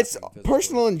 what? laughing It's physically.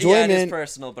 personal Yeah, it enjoyment. is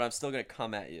personal, but I'm still gonna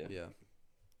come at you. Yeah.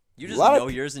 You A just lot of know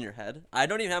pe- yours in your head. I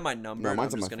don't even have my number. No, and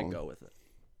mine's I'm on just my gonna phone. go with it.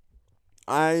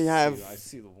 I have I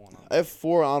see the one. I have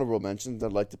 4 honorable mentions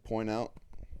I'd like to point out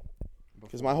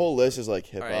because my whole list is like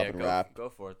hip All hop right, yeah, and go, rap. go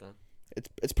for it then.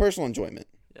 It's personal enjoyment.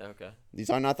 Yeah, okay. These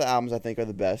are not the albums I think are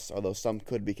the best, although some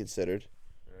could be considered.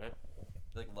 All right.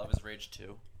 Like Love Is Rage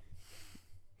 2.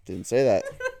 Didn't say that.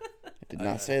 I did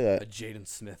not say A that. Jaden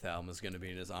Smith album is going to be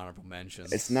in his honorable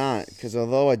mentions. It's not because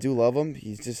although I do love him,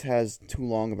 he just has too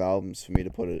long of albums for me to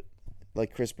put it.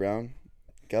 Like Chris Brown,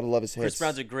 gotta love his hits. Chris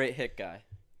Brown's a great hit guy.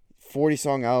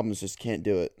 40-song albums just can't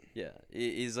do it. Yeah,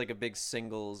 he's like a big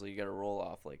singles. You got to roll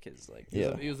off like his like.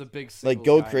 Yeah. He was a big Like singles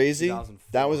Go guy in Crazy, 2004.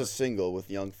 that was a single with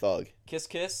Young Thug. Kiss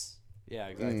Kiss. Yeah,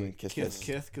 exactly. Kiss Kiss Kiss.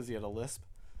 Kiss because he had a lisp.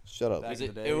 Shut up. Back Was in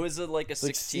it? the day. It was like a Like, he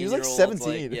 16 was like year old.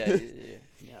 17. yeah, yeah.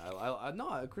 Yeah, I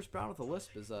no, Chris Brown with a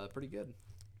lisp is pretty good.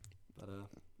 But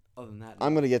other than that,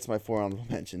 I'm gonna get to my 4 honorable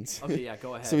mentions. okay, yeah,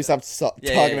 go ahead. So we stopped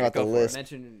Yeah, talking yeah, about go the for it. list.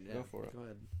 Mention. Yeah, Go for it. Go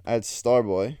ahead. I had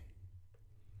Starboy.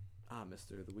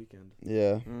 Mr. The Weeknd.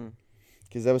 Yeah, Mm.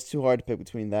 because that was too hard to pick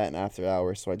between that and After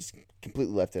Hours, so I just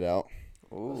completely left it out.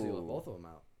 Oh, so you left Ooh. both of them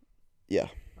out. Yeah.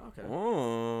 Okay.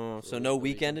 Oh, so So no the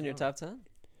weekend in your Weeknd's top 10?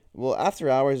 Well, After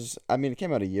Hours, I mean, it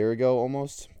came out a year ago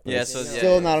almost. But Yeah, it's so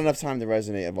still yeah. not enough time to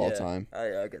resonate of all time.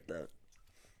 I get that.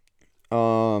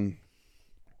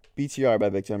 BTR by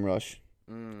Big Time Rush,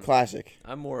 classic.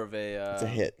 I'm more of a. It's a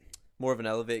hit. More of an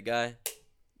Elevate guy.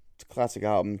 It's a classic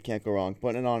album. Can't go wrong.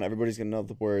 Putting it on, everybody's gonna know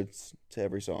the words to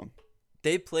every song.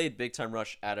 They played Big Time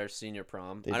Rush at our senior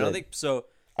prom. They I don't did. think so.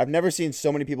 I've never seen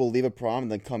so many people leave a prom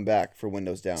and then come back for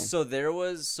Windows Down. So there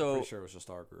was so. Pretty sure it was just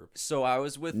our group. So I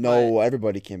was with No, my,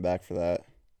 everybody came back for that.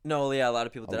 no, yeah, a lot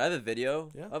of people did. I have a video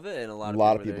Yeah. of it, and a A lot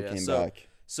lot of people, were there, came yeah. So, back.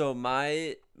 So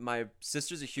my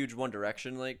sister's a huge One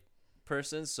Direction like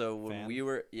person. So when Fan? we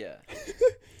were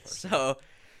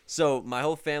so my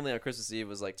whole family on Christmas Eve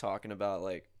was like talking about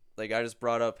like I just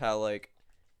brought up how like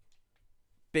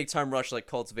Big Time Rush like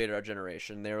cultivated our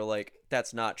generation. They were like,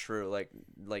 that's not true.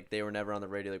 Like they were never on the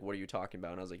radio. Like, what are you talking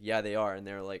about? And I was like, yeah, they are. And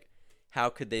they were like, how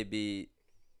could they be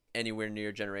anywhere near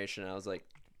your generation? And I was like,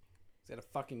 They had a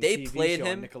fucking They TV played show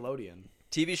him. on Nickelodeon.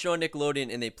 TV show on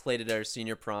Nickelodeon, and they played it at our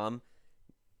senior prom,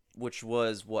 which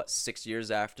was, 6 years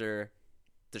after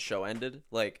the show ended?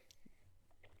 Like,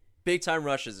 Big Time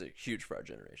Rush is huge for our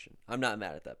generation. I'm not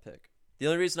mad at that pick. The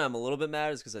only reason I'm a little bit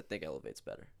mad is because I think Elevate's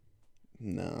better.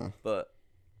 No. But,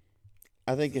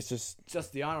 I think it's just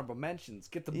Just the honorable mentions.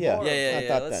 Get the Yeah. bar. yeah. I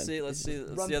thought Let's then. see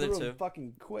Run the other through two. them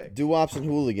fucking quick. Doo-Wops and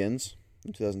Hooligans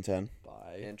in 2010.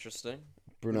 Bye. Interesting.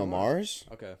 Bruno Mars?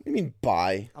 Okay. What do you mean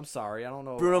bye? I'm sorry. I don't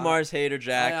know. Bruno Mars, Hater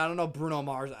Jack. I don't know Bruno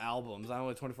Mars albums. I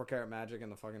only 24 Karat Magic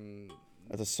and the fucking.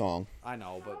 That's a song. I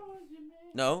know, but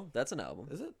No, that's an album.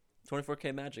 is it?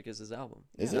 24K Magic is his album.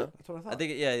 Is Yeah, it? That's what I thought. I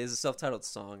think, there's a self-titled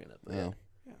song in it. But Oh.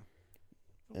 Yeah.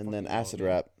 And then Fucking Acid love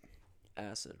it. Rap.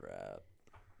 Acid Rap.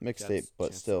 Mixtape, but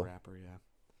Chance the still. Rapper, yeah.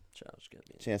 Childish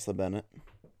Gambino. Chancellor Bennett.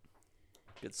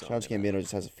 Good song. Childish in that. Gambino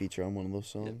just has a feature on one of those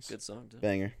Yeah, songs. good song, too.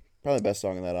 Banger. Probably the best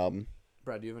song on that album.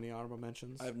 Brad, do you have any honorable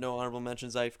mentions? I have no honorable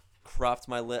mentions. I've cropped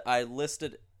my list. I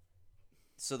listed.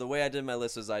 So the way I did my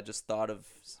list is I just thought of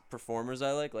performers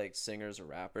I like singers or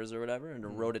rappers or whatever,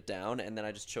 and wrote it down, and then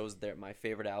I just chose my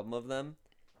favorite album of them,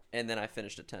 and then I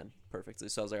finished at 10 perfectly.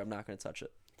 So I was like, I'm not going to touch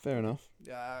it. Fair enough.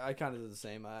 Yeah, I kind of did the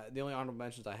same. The only honorable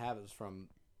mentions I have is from,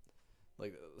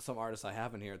 like, some artists I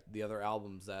have in here. The other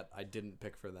albums that I didn't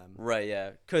pick for them. Right?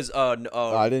 Yeah. Because I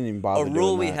didn't even bother a doing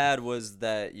rule we that. had was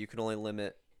that you could only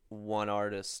limit one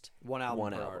artist. One album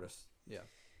One per album. artist. Yeah.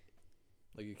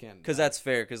 Like you can't. Because that's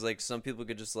fair. Because like some people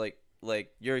could just like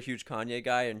you're a huge Kanye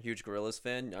guy and huge Gorillaz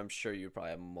fan. I'm sure you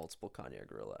probably have multiple Kanye or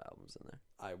Gorilla albums in there.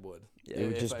 I would. Yeah. It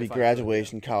would If- just if be I could,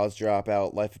 Graduation, College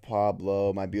Dropout, Life of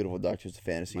Pablo, My Beautiful Dark Twisted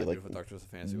Fantasy, My like Beautiful Dark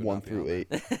Twisted Fantasy would 1 not be through on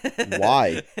there. 8.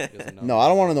 Why? He doesn't know. No, I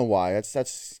don't want to know why.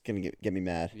 That's gonna get me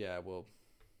mad. Yeah, well,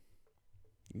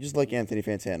 You just like Anthony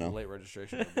Fantano. late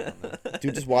registration. Would be on there.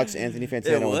 Dude just watched Anthony It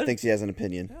Fantano would? and thinks he has an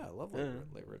opinion. Yeah, I love Yeah.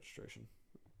 late registration.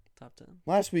 Top 10.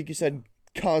 Last week you said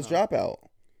College Dropout.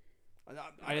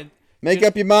 I didn't. Make Did-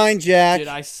 up your mind, Jack. Did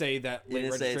I say that You late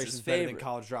didn't say it's registration his is better than favorite.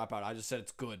 College Dropout? I just said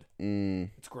it's good.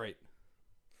 It's great.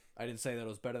 I didn't say that it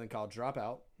was better than College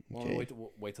Dropout. Well, Okay.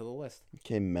 wait till the list.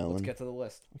 Okay, Melon. Let's get to the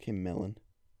list. Okay, Melon.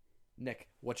 Nick,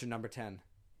 what's your number 10?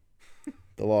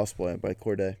 The Lost Boy by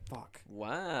Corday. Fuck.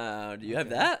 Wow. Do you have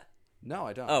Okay. that? No,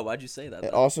 I don't. Oh, why'd you say that? It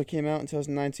then? also came out in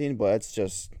 2019, but it's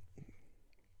just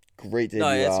great debut No,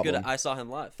 it's album. good. I saw him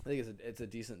live. I think it's a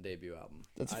decent debut album.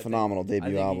 That's a I think- phenomenal I debut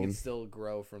think he album. can still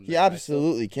grow from He there.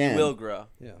 absolutely can. He will grow.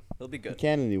 Yeah. He'll be He good.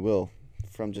 can and he will.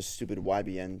 From just stupid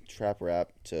YBN trap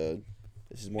rap to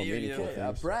this is more Me or you? meaningful Okay,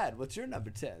 things. Brad, what's your number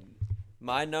 10?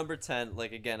 My number 10,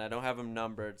 like again, I don't have them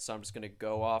numbered, so I'm just gonna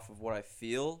go off of what I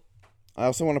feel. I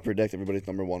also want to predict everybody's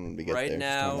number 1 when we get Right there. Just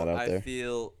now, throwing that out I there.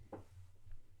 feel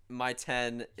my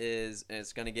 10 is, and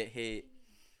it's gonna get hate.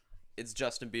 It's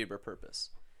Justin Bieber. Purpose.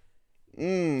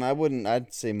 I wouldn't.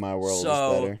 I'd say My World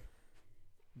So- is better.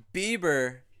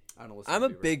 Bieber. I don't listen I'm to a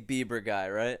Bieber. big Bieber guy,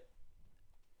 right?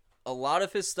 A lot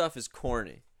of his stuff is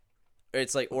corny.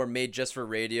 It's like or made just for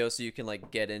radio, so you can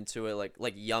like get into it.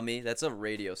 Like Yummy. That's a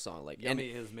radio song. Like and Yummy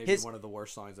is maybe his- one of the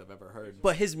worst songs I've ever heard.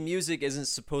 But his music isn't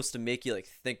supposed to make you like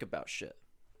think about shit.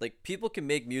 Like people can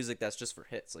make music that's just for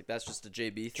hits. Like that's just a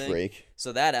JB thing. Drake.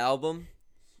 So that album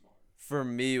for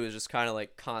me was just kind of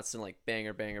like constant like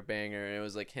banger banger banger and it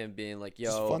was like him being like, It's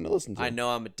 "Yo, fun to listen to. I know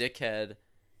I'm a dickhead.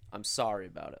 I'm sorry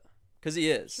about it." Cuz he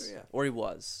is. Sure, yeah. Or he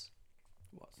was.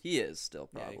 Was. He is still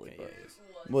Yeah, probably. okay, but yeah, he is.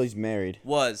 Well, he's married.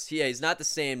 was. Yeah, he's not the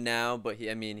same now, but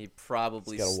he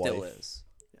probably He's got a still wife. is.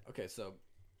 Yeah, okay, so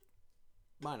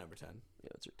my number 10 Yeah,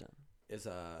 what's your 10? is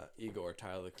Igor,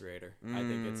 Tyler the Creator. I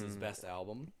think it's his Mm. best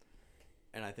album.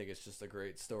 And I think it's just a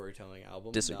great storytelling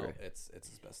album. Disagree. No, it's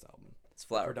his best album. It's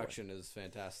Flower Boy. Production is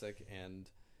fantastic and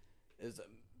is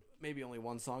maybe only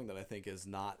one song that I think is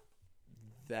not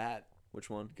that Which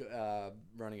one?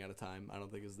 Running Out of Time. I don't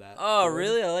think is that. Oh, good.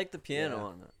 really? I like the piano Yeah.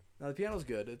 on it. No, the piano's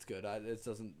good. It's good. It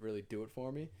doesn't really do it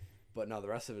for me, but no, the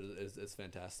rest of it is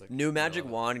fantastic. New I Magic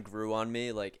love it. Wand grew on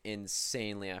me like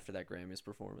insanely after that Grammys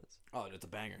performance. Oh, it's a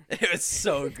banger. It was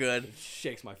so good. It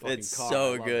shakes my fucking It's car.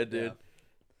 so I love good, it, yeah. dude.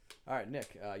 All right,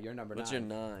 Nick, you're number What's 9. your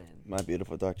 9? My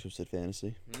Beautiful Dark Twisted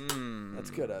Fantasy. That's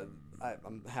good.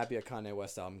 I'm happy a Kanye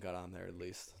West album got on there at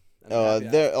least. And Oh, I'm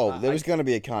happy there was gonna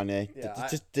be a Kanye. Yeah, It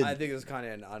just did. I think there's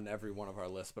Kanye on every one of our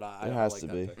lists, but I There don't has like to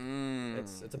that be. pick. Mm.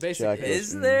 It's a basic. Jack pick.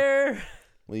 Is Mm. there?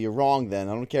 Well, you're wrong then.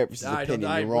 I don't care if it's his I don't. opinion.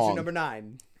 What's You're your wrong. number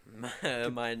 9?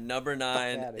 My number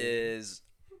 9 outta here. is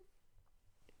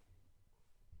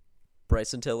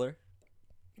Bryson Tiller.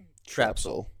 Trap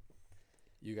Soul.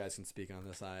 You guys can speak on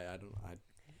this. I don't.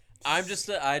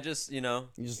 I just you know,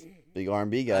 You're just big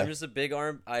R&B guy. I'm just a big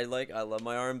I love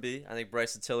my R&B. I think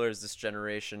Bryson Tiller is this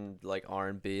generation like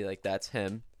R&B, like that's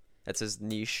him. That's his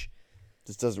niche.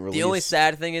 Just doesn't release. The only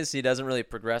sad thing is he doesn't really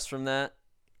progress from that.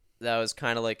 That was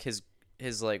kind of like his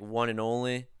like one and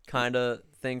only kind of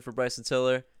thing for Bryson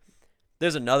Tiller.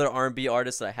 There's another R&B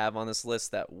artist that I have on this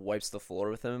list that wipes the floor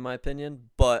with him in my opinion,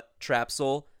 but Trap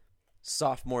Soul,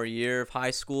 sophomore year of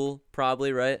high school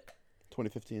probably, right?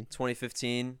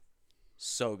 2015.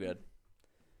 So good.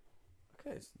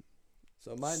 Okay.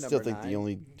 So my number Still think 9 the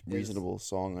only reasonable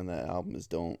song on that album is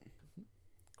 "Don't."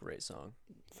 Great song.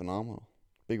 Phenomenal.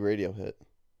 Big radio hit.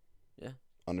 Yeah.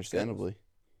 Understandably.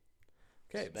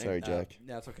 Okay. Sorry, Jack.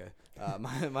 Yeah, it's okay.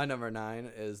 My number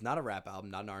 9 is not a rap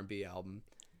album, not an R&B album.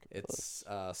 It's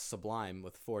Sublime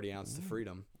with 40 Ounce to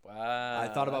Freedom. Wow. I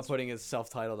thought about putting it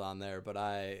self-titled on there, but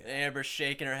Amber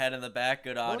shaking her head in the back.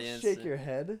 Good audience. Don't shake your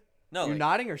head. No, You're like,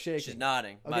 nodding or shaking? she's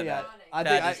nodding. Okay, My yeah. bad. I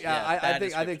Bad think des- yeah, bad I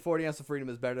think description. 40 Ounce of Freedom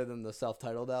is better than the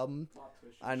self-titled album.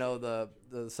 I know the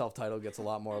self-titled gets a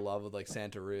lot more love with like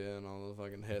Santeria and all those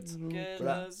fucking hits. Get But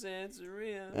I- those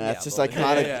Santeria. Yeah, it's just but-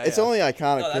 iconic. yeah, It's yeah. only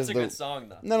iconic No, because that's a good song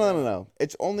though. No.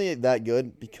 It's only that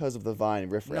good because of the Vine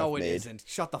riff raff No, it made. not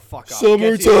Shut the fuck up.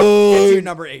 Summertime. Get to your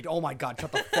number 8. Oh my god,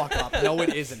 shut the fuck up. No,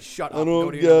 it isn't. Shut I up. don't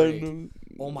Go to your got number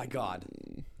 8. Oh my god.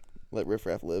 Let riff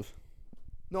raff live.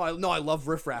 No, I love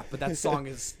Riff Raff, but that song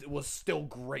was still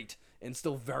great and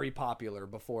still very popular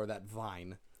before that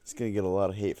Vine. It's gonna get a lot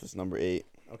of hate for this number 8.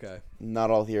 Okay.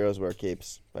 Not All Heroes Wear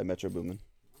Capes by Metro Boomin.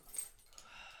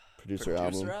 Producer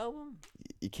album.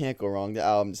 You can't go wrong. The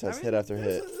album just has hit after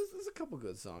hit. There's a couple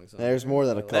good songs. On There's there. more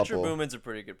than a I like- couple. Metro Boomin's a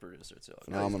pretty good producer too. No,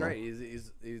 he's Phenomenal. great.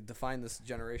 He's defined this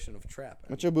generation of trap.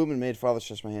 Metro Boomin made Father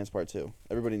Stretch My Hands Part 2.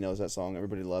 Everybody knows that song.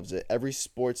 Everybody loves it. Every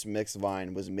sports mix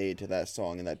Vine was made to that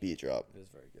song and that beat drop. It is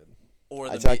very good. Or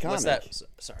the It's what's iconic. that?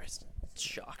 Sorry,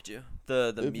 shocked you.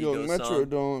 The If young Migos Metro song.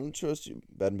 don't trust you.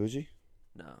 Bad and Bougie?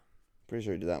 No. Pretty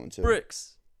sure he did that one too.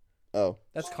 Bricks. Oh,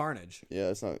 That's Carnage. yeah,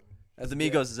 it's not. The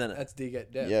Migos is in it. That's DJ.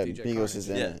 Yeah, DJ Migos Carnage. is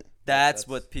in Yeah. it. That's That's-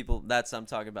 what people. That's I'm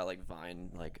talking about, like Vine,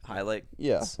 like highlight.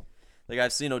 Yeah. Like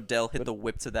I've seen Odell hit the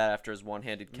whip to that after his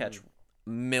one-handed catch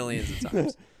millions of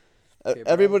times. Okay,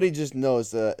 Everybody just knows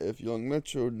that if young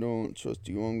Metro don't trust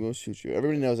you, I'm gonna shoot you.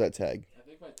 Everybody knows that tag. I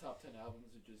think my top 10 albums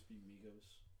would just be Migos.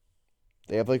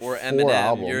 They have like Or 4 Eminem.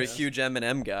 albums. You're a huge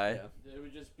Eminem guy. Yeah. It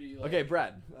would just be like Okay,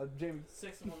 Brad. James.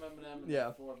 6 of them Eminem and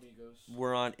Yeah. 4 Migos.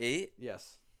 We're on 8.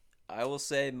 Yes. I will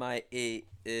say my 8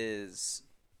 is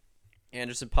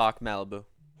Anderson .Paak Malibu.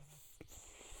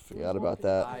 Forgot about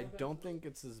that. I don't think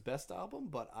it's his best album,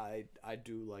 but I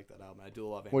do like that album. I do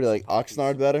love it. What do you like,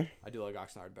 Oxnard better? I do like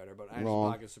Oxnard better, but Anderson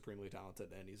Wrong. .Paak is supremely talented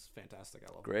and he's fantastic. I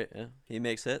love him. Great, yeah. He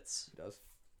makes hits. He does.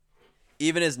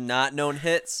 Even his not known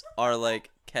hits are like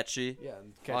catchy. Yeah,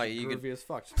 and Oh, catchy, you could groovy as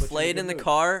fuck. Just puts you Played a in the good mood.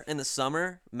 car in the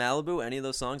summer, Malibu, any of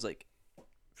those songs, like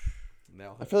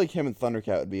Nail I it. feel like him and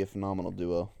Thundercat would be a phenomenal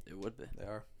duo. it would be. They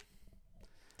are.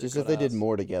 Just good if they did ass.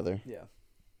 more together. Yeah,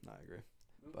 no, I agree.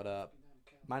 But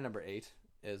my number 8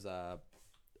 is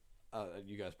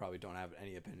you guys probably don't have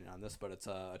any opinion on this, but it's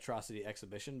Atrocity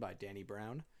Exhibition by Danny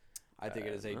Brown. I think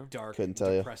it is a know. dark, Couldn't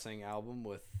tell ya. depressing album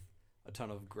with a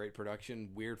ton of great production,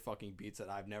 weird fucking beats that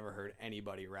I've never heard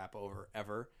anybody rap over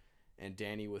ever. And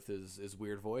Danny with his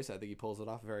weird voice, I think he pulls it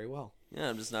off very well. Yeah,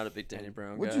 I'm just not a big Danny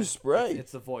Brown What'd guy. you spray?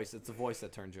 It's the voice. It's the voice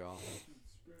that turns you off.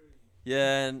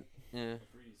 Yeah, and yeah.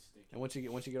 And once you get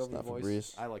over the not voice,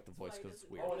 Febreze. I like the voice because it's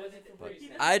weird. Oh, it isn't But-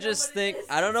 Febreze. I just think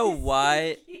I don't know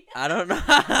why I don't know.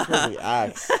 Supposedly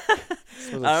Axe.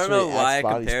 Supposedly I don't know straight why I Axe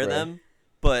body compare spray. them,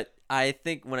 but I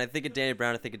think when I think of Danny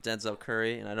Brown, I think of Denzel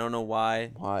Curry, and I don't know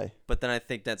why. Why? But then I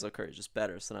think Denzel Curry is just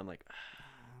better, so then I'm like,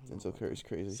 Denzel Curry's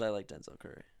crazy. so I like Denzel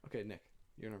Curry. Okay, Nick,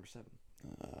 you're number 7.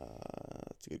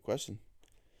 That's a good question.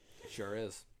 Sure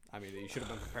is. I mean, you should have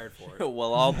been prepared for it.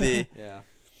 Well, I'll be. Yeah.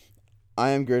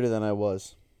 I Am Greater Than I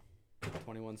Was.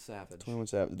 21 Savage. 21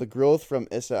 Savage. The growth from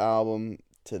Issa album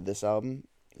to this album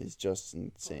is just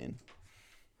insane.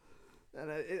 And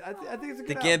I think it's a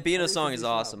The good album. I think Gambino it's a song is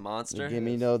decent awesome. album. Monster. Give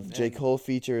me no. The J. And Cole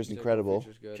feature is J. Cole incredible.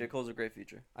 feature's good. J. Cole's a great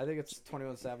feature. I think it's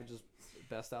 21 Savage's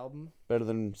best album. Better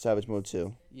than Savage Mode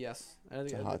 2. Yes. I think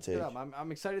It's a it's hot a good take. album.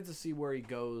 I'm excited to see where he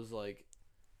goes. Like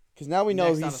Because now we know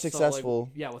next on he's a solo- successful.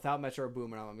 yeah, without Metro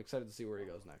Boomin, I'm excited to see where he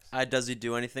goes next. Does he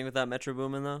do anything without Metro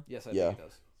Boomin though? Yes, I Yeah. think he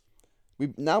does.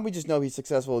 We just know he's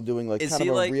successful doing like Is kind he,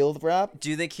 of a like- real rap. Do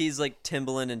you think he's like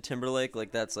Timbaland and Timberlake?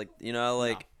 Like that's like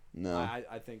like No,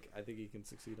 I think he can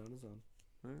succeed on his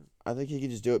own. I think he can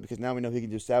just do it because now we know he can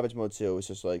do Savage Mode 2. It's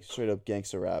just like straight up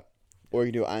gangster rap. Or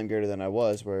he can do I'm Greater Than I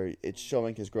Was, where it's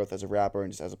showing his growth as a rapper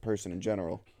and just as a person in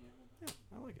general.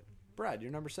 I like it. Brad,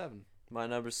 you're number 7. My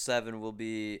number 7 will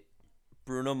be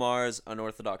Bruno Mars,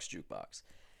 Unorthodox Jukebox.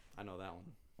 I know that one.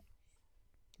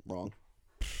 Wrong.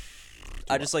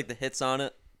 I just like the hits on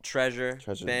it. Treasure,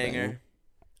 Treasure's banger. banger.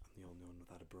 I'm the only one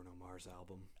without a Bruno Mars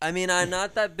album. I mean, I'm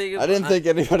not that big of I didn't think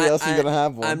anybody else was gonna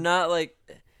have one. I'm not like,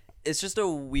 it's just a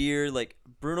weird, like,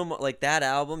 like that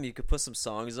album, you could put some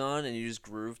songs on and you just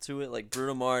groove to it. Like,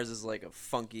 Bruno Mars is like a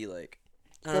funky, like,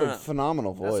 I He's got don't a know.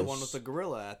 phenomenal voice. That's the one with the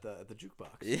gorilla at the jukebox.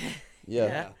 Yeah. Yeah.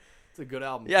 Yeah. It's a good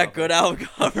album. Yeah, cover. good album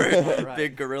cover. Right.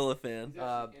 Big Gorilla fan. In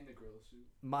the gorilla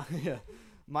suit.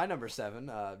 My number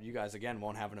 7, you guys again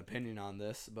won't have an opinion on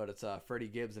this, but it's Freddie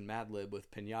Gibbs and Madlib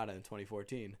with Pinata in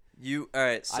 2014.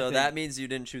 Alright, so think- that means you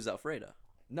didn't choose Alfredo.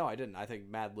 No, I didn't. I think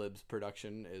Madlib's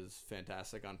production is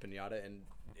fantastic on Pinata, and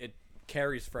it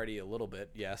carries Freddie a little bit,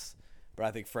 yes, but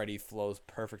I think Freddie flows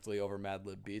perfectly over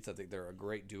Madlib beats. I think they're a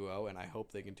great duo, and I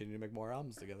hope they continue to make more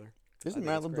albums together. Isn't I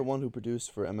think it's Madlib the great. one who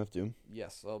produced for MF Doom?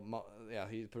 Yes, yeah,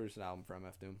 he produced an album for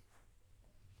MF Doom.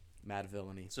 Mad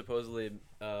Villainy. Supposedly,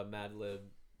 Madlib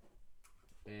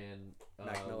and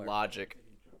Mac Miller. Logic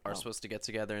are Oh. supposed to get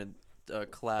together and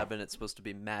collab, and it's supposed to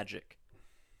be Magic.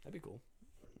 That'd be cool.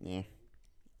 Yeah.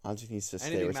 Logic needs to stay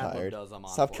Anything Madlib retired. does, I'm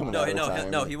on Stop for. coming No, out he, of no,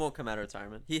 retirement. no, he won't come out of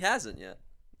retirement. He hasn't yet.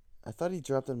 I thought he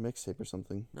dropped a mixtape or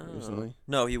something No, recently.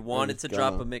 no, he wanted he's to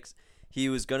drop a gonna. mix. He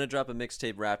was gonna drop a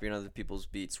mixtape rapping on other people's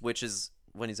beats, which is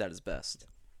when he's at his best.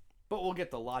 But we'll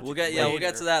get the Logic. We'll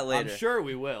get to that later. I'm sure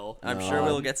we will. I'm No. sure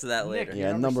we'll get to that Nick, later. You're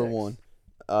Yeah, number number 6.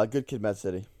 1. Good Kid, Mad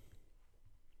City.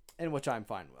 In which I'm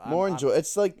fine. More enjoy.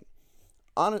 It's like,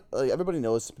 like everybody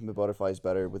knows Pimp a Butterfly is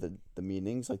better with the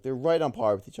meanings. Like they're right on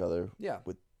par with each other. Yeah.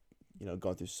 With,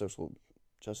 going through social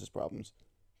justice problems,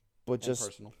 but And just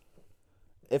personal.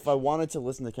 if I wanted to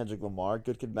listen to Kendrick Lamar,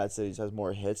 Good Kid, Mad City just has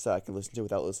more hits that I can listen to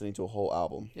without listening to a whole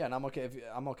album. Yeah, and I'm okay.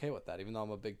 I'm okay with that, even though I'm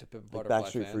a big Pimp a Like Butterfly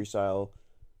Backstreet fan. Freestyle,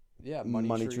 Yeah,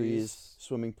 Money Trees,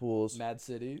 Swimming Pools. Mad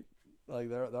City, like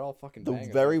they're all fucking. The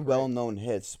bangers. very They're great. well-known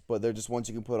hits, but they're just ones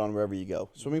you can put on wherever you go.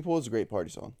 Swimming Pool is a great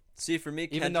party song. See, for me,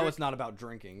 Even though Kendrick- it's not about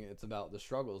drinking, it's about the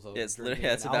struggles of It's drinking. literally-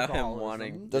 yeah, it's and about him alcoholism.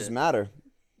 wanting- Doesn't Yeah. matter.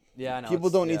 Yeah, I know. People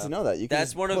it's- don't need yeah. to know that. You can That's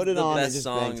just one of put it the on and best just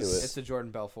bang to songs. It's it. the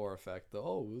Jordan Belfort effect.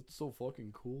 Oh, it's so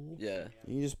fucking cool. Yeah.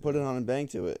 You can just put it on and bang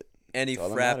to it. Any That's all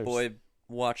that frat matters. boy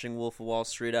watching Wolf of Wall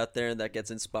Street out there that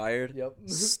gets inspired, Yep.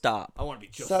 stop. I want to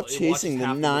be just. Stop like, chasing watches the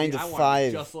half 9 movie. to I wanna be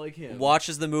 5. Just like him.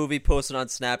 Watches the movie, posted on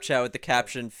Snapchat with the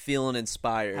caption "Feeling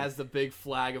inspired." Has the big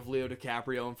flag of Leo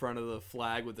DiCaprio in front of the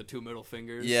flag with the 2 middle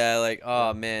fingers. Yeah, like,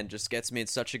 oh man, just gets me in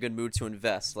such a good mood to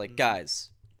invest. Like, guys,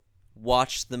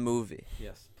 watch the movie.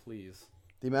 Yes, please.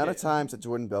 The amount of times that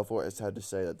Jordan Belfort has had to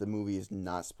say that the movie is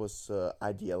not supposed to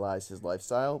idealize his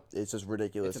lifestyle, it's just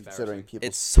ridiculous It's considering embarrassing. people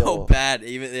It's still so bad.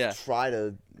 Even yeah. try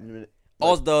to.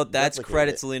 Although that's replicate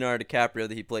credit it. to Leonardo DiCaprio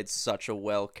that he played such a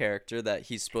well character that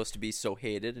he's supposed to be so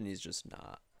hated and he's just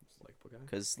not Just like, okay.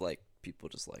 because like people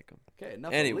just like him. Okay,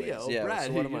 enough Anyways, of Leo. yeah, Brad, so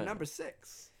who what am your I- number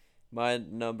 6? My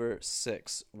number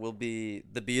 6 will be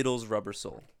the Beatles' Rubber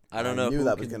Soul. I don't I know. knew who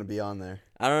that was can- going to be on there.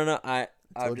 I don't know.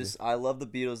 Told you. I love the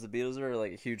Beatles. The Beatles are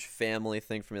like a huge family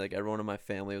thing for me. Like everyone in my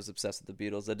family was obsessed with the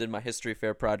Beatles. I did my history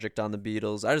fair project on the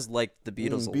Beatles. I just liked the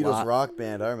Beatles a Beatles lot. rock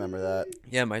band, I remember that.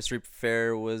 Yeah, my history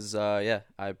fair was I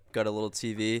got a little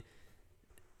TV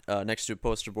next to a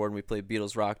poster board and we played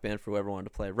Beatles rock band for whoever wanted to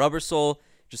play. Rubber Soul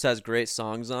just has great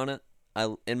songs on it.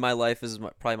 In My Life is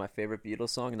probably my favorite Beatles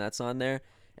song, and that's on there.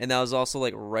 And that was also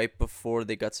like right before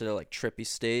they got to their like trippy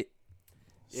state.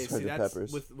 Yeah, Sgt. see, that's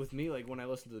Peppers. with me. Like when I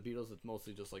listen to the Beatles, it's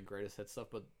mostly just like greatest hit stuff.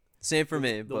 But Same for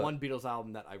me. the but one Beatles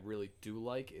album that I really do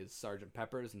like is Sgt.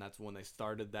 Pepper's, and that's when they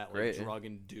started that like Great, yeah. drug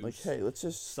induced. Like, hey, let's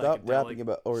just stop rapping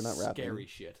about, or not rapping. Scary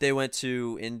shit. they went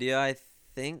to India, I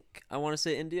think. I want to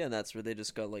say India, and that's where they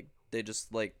just got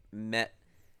like met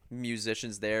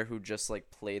musicians there who just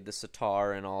like played the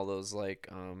sitar and all those like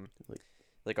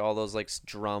all those like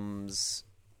drums,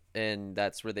 and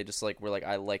that's where they just like were like,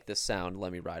 I like this sound,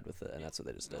 let me ride with it, and that's what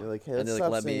they just did. They're like, hey, and let's they're like,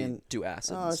 stop let me saying, do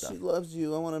acid oh, and stuff. she loves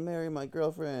you, I want to marry my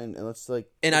girlfriend, and let's like.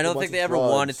 And take I a don't bunch think of they ever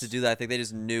drugs. wanted to do that. I think they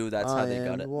just knew that's how they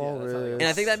got it. Yeah, that's how they got And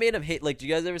I think that made them hate. Like, do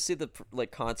you guys ever see the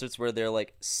like concerts where they're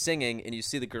like singing and you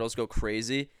see the girls go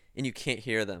crazy and you can't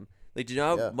hear them? Like, do you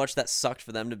know how Yeah. much that sucked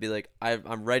for them to be like,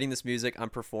 I'm writing this music, I'm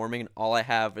performing, and all I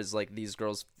have is like these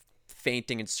girls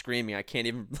fainting and screaming. I can't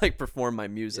even like perform my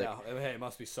music. Yeah, hey, it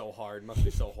must be so hard. It must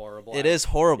be so horrible. It is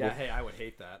horrible. Yeah, hey, I would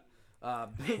hate that. I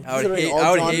would Considering hate, all I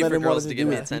would John hate for Lennon girls wanted to give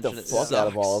me do is beat attention. the It fuck out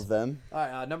of all sucks. of them. All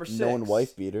right, number 6. No one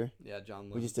wife beater. Yeah, John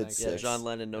Lennon. We just did thanks. Yeah, 6. John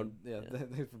Lennon, Yeah,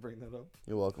 thanks for bringing that up.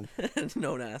 You're welcome.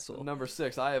 known asshole. Number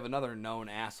 6, I have another known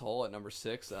asshole at number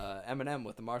 6. Eminem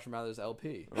with the Marshall Mathers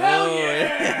LP. Hell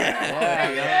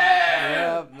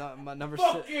Yeah, number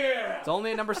Fuck 6. yeah! It's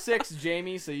only at number 6,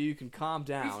 Jamie, so you can calm He's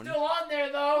down. still on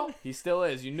there though. He still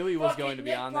is. You knew he was Fucking going to be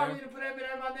Nick on probably there. didn't put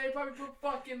Eminem on there. He probably put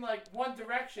fucking like One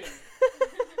Direction.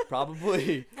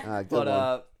 Probably. Good But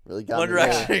one. Really got One me there.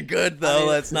 Direction, good though. I mean,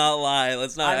 let's not lie.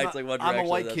 Let's not I'm act like One I'm Direction. a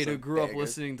white that's kid who grew up banger.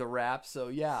 listening to rap, so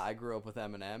yeah, I grew up with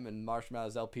Eminem and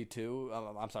Marshmallow's LP 2.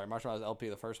 I'm sorry, Marshmallow's LP,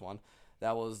 the first one.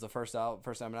 That was the first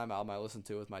Eminem album I listened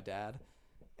to with my dad,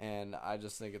 and I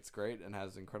just think it's great and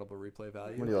has incredible replay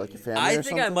value. What do you like, your family I or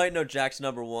think I something? might know Jack's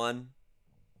number 1.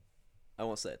 I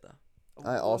won't say it though.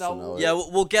 I also know it. Yeah,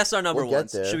 we'll guess our number We'll get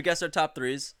ones. there. Should we guess our top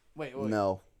 3s? Wait.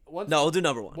 No. Once, No, we'll do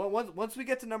number 1. Once we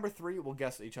get to number 3, we'll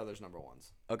guess each other's number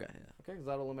 1s. Okay. Yeah. Okay, because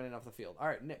that'll eliminate off the field. All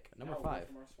right, Nick, number 5.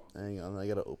 Hang on, I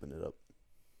gotta open it up.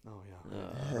 Oh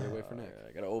yeah. Ready to wait for Nick.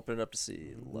 I gotta open it up to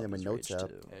see. Love my is notes Rage app.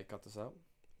 2. Hey, cut this out.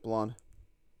 Blonde.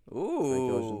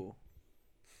 Ooh,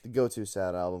 The go-to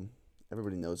sad album.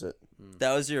 Everybody knows it.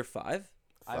 that was your 5.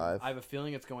 5. I have a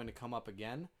feeling it's going to come up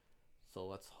again, so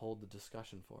let's hold the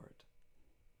discussion for it.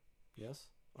 Yes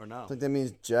or no? I think that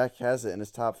means Jack has it in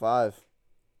his top 5.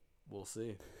 We'll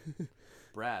see.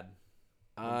 Brad.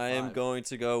 I am 5. going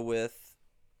to go with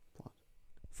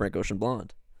Frank Ocean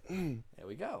Blonde. There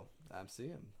we go. I'm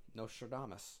seeing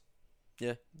Nostradamus.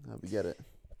 We get it.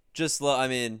 Just, I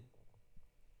mean,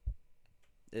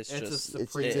 it's It's just. a It's-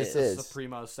 supreme, it just it's is.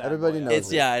 supremo sad Everybody boy knows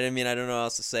It's it. yeah. I mean, I don't know how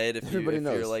else to say it. If Everybody you're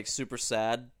knows. like super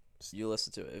sad, you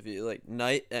listen to it. If you like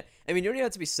night, I mean, you don't even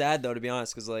have to be sad though, to be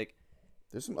honest, because like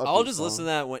There's some. I'll upbeat just listen to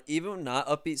songs. that when even not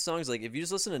upbeat songs. Like if you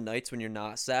just listen to nights when you're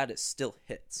not sad, it still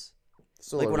hits.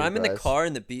 Still Like when I'm in the guys. car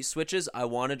and the beat switches, I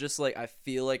want to just like I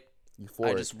feel like I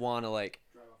Euphoric. just want to like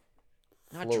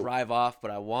not Float. drive off,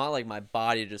 but I want like my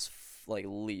body to just like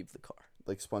leave the car.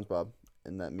 Like SpongeBob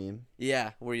in that meme.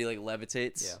 Yeah, where he like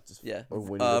levitates. Yeah. Just- Yeah. or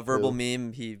Winnie the Verbal Pooh.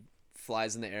 meme. He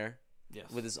flies in the air Yes.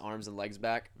 with his arms and legs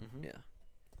back. Mhm. Yeah.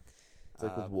 It's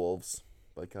like with Wolves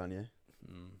by Kanye.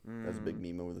 Mm. That's a big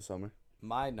meme over the summer.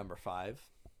 My number 5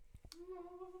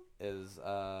 is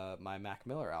my Mac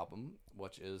Miller album,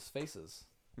 which is Faces.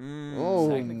 Mm. Oh.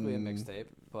 Technically a mixtape,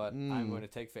 but I'm going to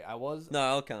take. I was. No,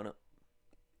 I'll count it.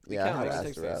 Yeah, I I'm had going to to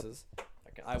take ask rap. Faces.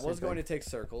 I was going to take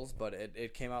Circles, but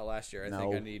it came out last year. I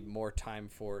think No. I need more time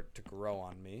for it to grow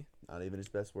on me. Not even his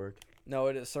best work. No,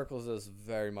 it is, Circles is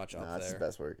very much up Nah, it's his there.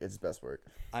 best work. It's his best work.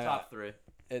 Top 3.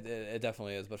 It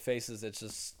definitely is, but Faces,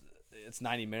 it's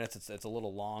 90 minutes. It's a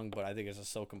little long, but I think it's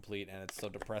just so complete and it's so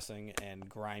depressing and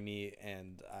grimy,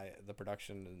 and the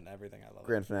production and everything. I love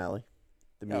Grand finale.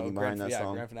 The it. meaning behind that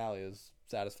song. Grand finale is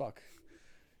sad as fuck,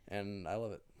 and I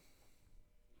love it.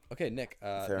 Okay, Nick.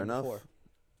 Fair number enough. 4.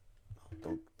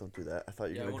 Don't do that. I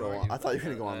thought you were gonna go on. I thought you were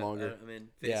gonna go on longer. I mean,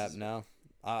 Yeah, no.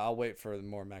 I'll wait for the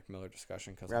more Mac Miller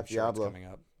discussion because I'm Rap sure it's Diablo. coming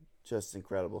up. Just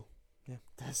incredible. Yeah.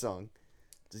 That song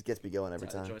just gets me going every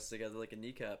time. Joints together like a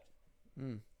kneecap.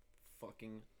 Mm.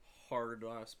 Fucking hard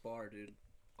ass bar, dude.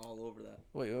 All over that.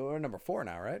 Wait, we're number 4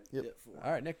 now, right? Yep. Yeah, 4.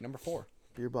 All right, Nick, number 4.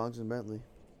 Beer bongs and Bentley.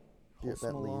 Beer Post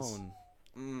Bentleys. Malone.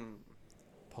 Mm.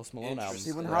 Post Malone album.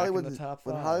 See, when Back in Hollywood the top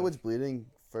when 5. Hollywood's Bleeding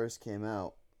first came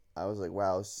out, I was like,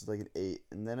 wow, this is like an 8.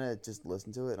 And then I just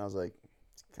listened to it and I was like,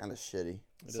 it's kind of shitty.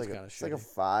 It's is like kinda it's like a shitty.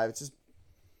 5. It's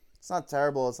not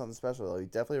terrible. It's nothing special though. He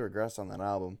definitely regressed on that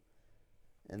album.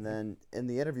 And then in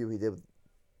the interview he did with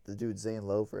the dude Zane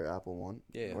Lowe for Apple One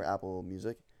Yeah. or Apple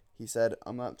Music, he said,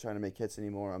 "I'm not trying to make hits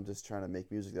anymore. I'm just trying to make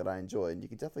music that I enjoy." And you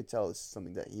can definitely tell this is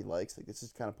something that he likes. Like this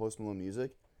is kind of Post Malone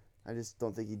music. I just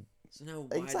don't think he. So now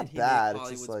Like, why it's did not he bad, make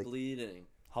it's just Hollywood's like- Bleeding?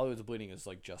 Hollywood's Bleeding is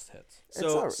like just hits. It's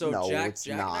So alright- no, Jack it's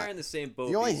and I not. are in the same boat.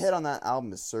 The only because hit on that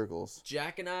album is Circles.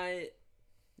 Jack and I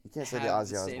You can't say the have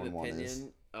Ozzy the same Osbourne one opinion, is.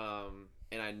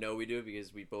 and I know we do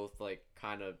because we both like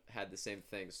kind of had the same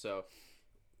thing. So,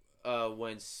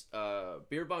 when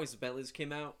Beer Bongs and Bentleys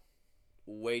came out,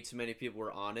 way too many people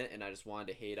were on it, and I just wanted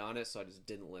to hate on it, so I just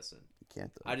didn't listen. You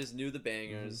can't though. I just knew the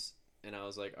bangers, and I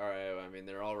was like, all right, I mean,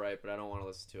 they're all right, but I don't want to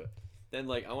listen to it. Then,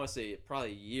 like, I want to say probably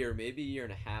a year, maybe a year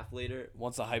and a half later,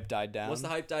 Once the hype died down. once the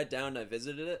hype died down and I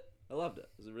visited it, I loved it.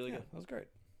 It was really yeah, good. that was great.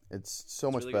 It's so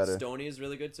It's much really better. Good. Stoney is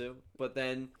really good too. But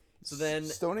then,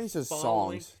 Stoney's just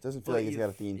following- songs. Doesn't feel but like he's you- got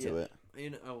a theme to yeah. it. you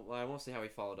know, well, I won't say how he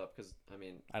followed up because I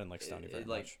mean, I didn't like Stoney very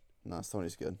like much. No,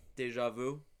 Stoney's good. Deja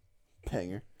Vu,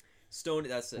 Banger. Stoney.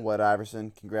 That's it. White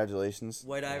Iverson, congratulations.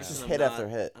 White Iverson. Just I'm hit not, after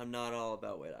hit. I'm not all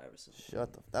about White Iverson.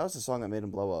 Shut the. That was the song that made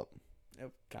him blow up. It How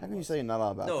kinda can you was. say you're not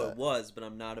all about No, that? it was, but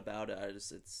I'm not about it. I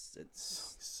just it's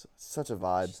Such a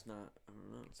vibe. just not. I don't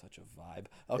know. Such a vibe.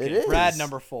 Okay, is. Brad,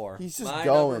 number 4. He's just My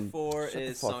going. number 4 Shut the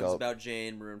is fuck songs up. about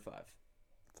Jane, Maroon 5.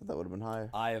 Thought that would have been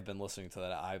higher. I have been listening to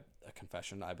that. A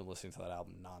confession. I've been listening to that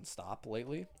album nonstop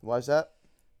lately. Why is that?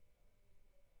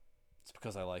 It's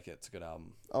because I like it. It's a good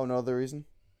album. Oh, no other reason.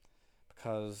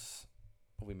 because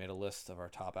we made a list of our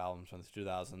top albums from the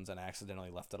 2000s and I accidentally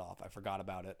left it off. I forgot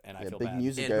about it, and I Yeah, feel big bad.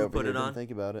 music And guy who over put here it didn't on?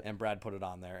 think about it. And Brad put it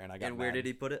on there, and I got And where mad. did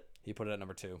he put it? He put it at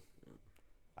number 2.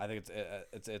 I think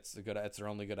it's a good. It's their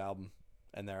only good album,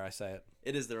 and there I say it.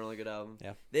 It is their only good album.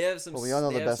 Yeah. They have some. Well, we all know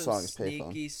they the have best some song is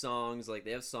Payphone. sneaky songs. Like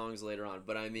they have songs later on,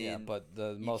 but I mean, Yeah, but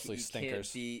the you mostly you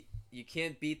stinkers. You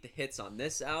can't beat the hits on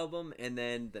this album, and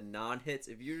then the non-hits.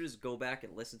 If you just go back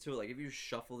and listen to it, like if you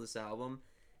shuffle this album,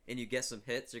 and you get some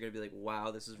hits, you're gonna be like, "Wow,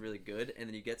 this is really good." And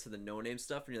then you get to the no-name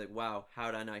stuff, and you're like, "Wow, how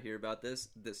did I not hear about this?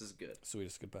 This is good."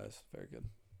 Sweetest Goodbyes, very good.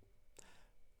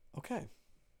 Okay,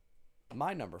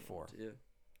 my number 4 Yeah.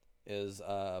 is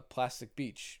Plastic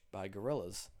Beach by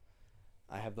Gorillaz.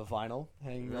 I have the vinyl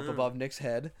hanging up Mm. above Nick's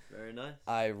head. Very nice.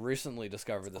 I recently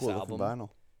discovered this Cool looking album. vinyl.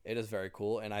 It is very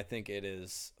cool, and I think it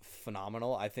is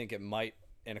phenomenal. I think it might,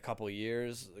 in a couple of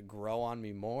years, grow on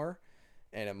me more,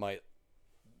 and it might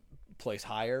place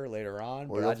higher later on.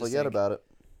 Or but I you'll just forget think- about it.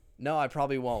 No, I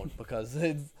probably won't because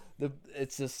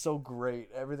it's just so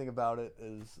great. Everything about it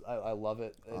is I love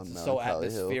it. On It's just so Melancholy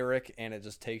Hill. atmospheric, and it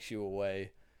just takes you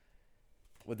away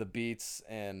with the beats,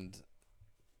 and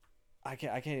I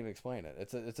can't even explain it.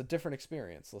 It's a different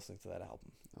experience listening to that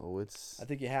album. Oh, it's I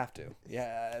think you have to.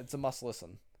 Yeah, it's a must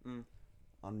listen.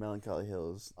 on Melancholy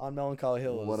Hills. On Melancholy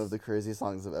Hill is One of the craziest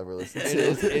songs I've ever listened it to.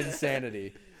 is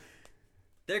insanity.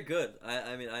 They're good.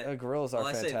 I mean, Gorillas are well,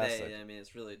 I fantastic. say they. I mean,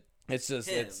 it's really It's just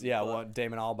him, yeah, but- well,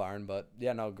 Damon Albarn, but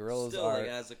yeah, no, Gorillas still are like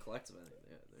as a collective. I think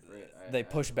they're great. they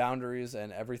push boundaries,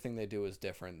 and everything they do is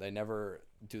different. They never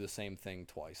do the same thing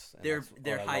twice. and Their that's what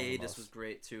their I love the hiatus most. was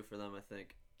great too for them. I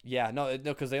think. Yeah, no,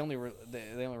 because they only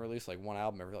they only release like one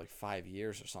album every like 5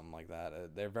 years or something like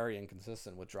that. They're very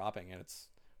inconsistent with dropping, and it's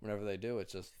whenever they do,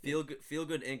 it's just Feel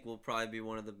Good Inc. will probably be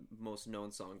one of the most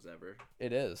known songs ever.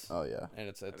 it is. Oh yeah. And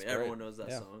it's I mean, great. everyone knows that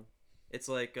Yeah. song. It's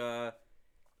like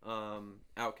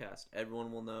Outcast.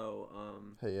 Everyone will know.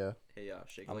 Hey yeah. Hey,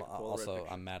 shake it I'm like a Polaroid also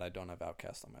picture. I'm mad I don't have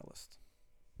Outkast on my list.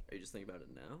 Are you just thinking about it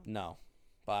now? No,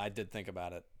 but I did think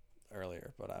about it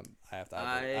earlier. But I have to.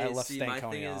 I left see. Stan My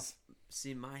Coney thing off.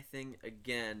 is, my thing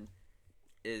again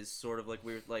is sort of like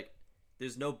we're like.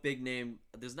 There's no big name.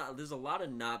 There's a lot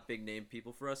of not big name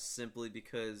people for us simply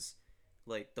because,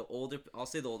 like I'll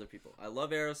say the older people. I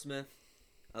love Aerosmith.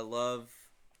 I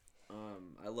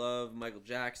love Michael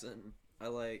Jackson. I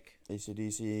like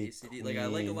AC/DC. ACD. Like I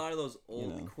like a Queen. lot of those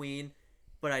old know. Queen,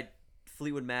 but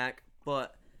Fleetwood Mac.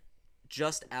 But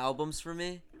just albums for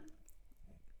me.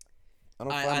 I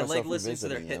don't find I myself like listening to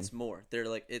their revisiting hits them. more. They're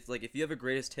like it's like if you have a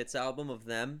greatest hits album of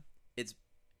them, it's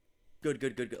good.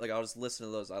 Like I'll just listen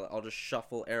to those. I'll just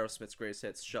shuffle Aerosmith's greatest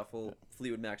hits, shuffle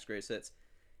Fleetwood Mac's greatest hits.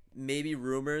 Maybe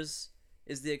Rumors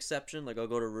is the exception. Like I'll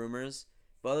go to Rumors,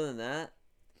 but other than that,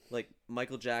 like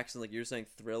Michael Jackson, like you were saying,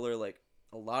 Thriller. Like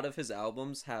a lot of his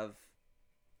albums have,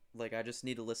 like I just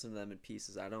need to listen to them in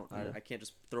pieces. I can't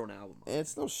just throw an album on. And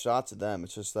it's no shot to them.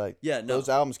 It's just like Yeah, no. those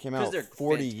albums came 'Cause out they're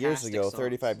 40 years fantastic ago, songs.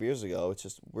 35 years ago. It's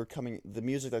just the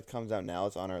music that comes out now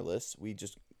is on our list. We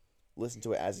just listen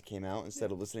to it as it came out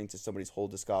instead of listening to somebody's whole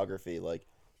discography. Like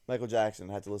Michael Jackson,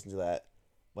 I had to listen to that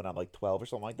when I'm like 12 or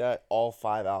something like that. All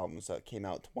 5 albums that came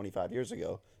out 25 years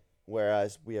ago.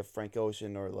 Whereas we have Frank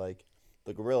Ocean or like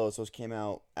the Gorillaz, those came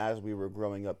out as we were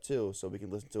growing up too, so we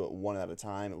can listen to it one at a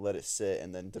time, let it sit,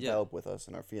 and then develop with us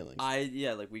and our feelings.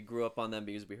 Like we grew up on them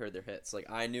because we heard their hits. Like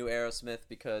I knew Aerosmith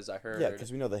because I heard. Yeah,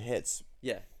 because we know the hits.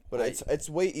 Yeah, But it's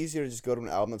way easier to just go to an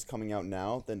album that's coming out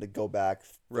now than to go back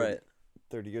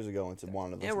 30 years ago and to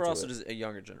want to listen and we're to also it. just a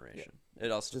younger generation. It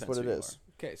also Just depends what who it you is.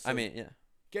 Okay, so are. I mean, yeah,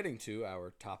 getting to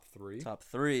our top 3. top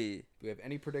 3. Do we have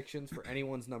any predictions for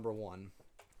anyone's number 1?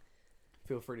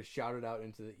 Feel free to shout it out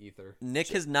into the ether. Nick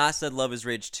has not said "Love Is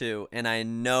Rage 2," and I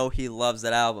know he loves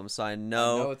that album, so I I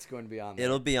know know it's going to be on there.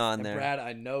 it'll be on And there. Brad,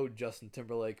 I know Justin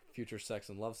Timberlake, Future Sex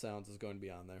and Love Sounds is going to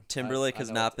be on there. Timberlake I has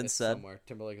know not it's- been it's said. Somewhere.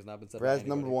 Timberlake has not been said. by Brad's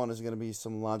number anybody. 1 is going to be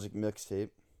some Logic mixtape.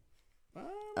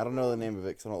 I don't know the name of it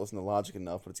because I don't listen to Logic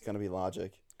enough, but it's going to be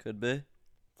Logic Could be.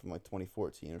 from like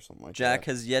 2014 or something like Jack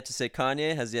that. has yet to say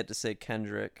Kanye, has yet to say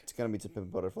Kendrick. It's going to be To Pimp a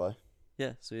Butterfly.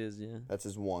 Yeah, so he is. Yeah, That's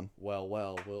his 1. Well,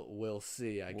 we'll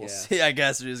see. I we'll guess. see. I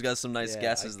guess he's got some nice Yeah,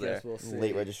 guesses I there. guess We'll see.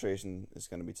 Late registration is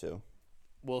going to be 2.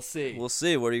 We'll see. We'll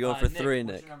see. What are you going for 3,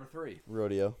 What's Nick? your number 3?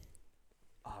 Rodeo.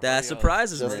 That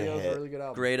surprises Just me. a Rodeo's hit. a really good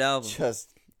album. Great album.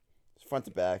 Just front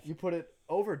to back. You put it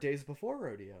over Days Before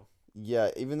Rodeo. Yeah,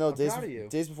 even though I'm proud of you.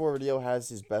 Days Before Rodeo has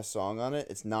his best song on it,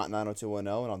 it's not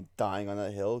 90210, and I'm dying on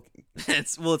that hill.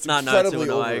 It's not incredibly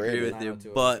 90210. I agree overrated. with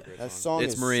you, 90210 but is a great That song. song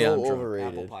It's is Maria, so I'm drunk. overrated.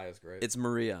 Apple Pie is great. it's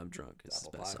Maria. I'm drunk. It's his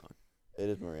Apple best Pie. song. It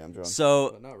is Maria, I'm drunk. So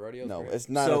But no, Rodeo's no, great. it's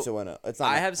 90210. It's not.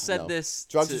 I have said no. this.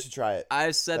 Drugs, to- you should try it.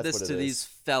 I've said That's this what to it these is.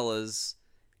 fellas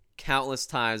countless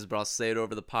times, but I'll say it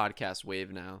over the podcast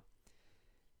wave now.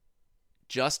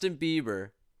 Justin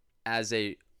Bieber as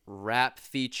a rap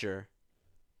feature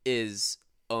is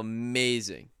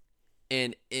amazing.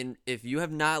 And if you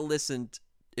haven't listened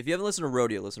to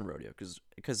Rodeo, listen to Rodeo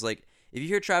because like if you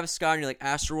hear Travis Scott and you're like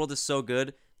Astroworld is so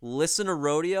good, listen to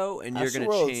Rodeo and you're going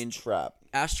to change trap.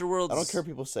 Astroworld. I don't care if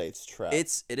people say it's trap.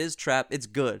 It is trap. It's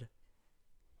good.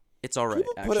 It's all right.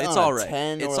 People put Actually, it it's on all a right.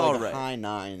 10 It's or all like right. a high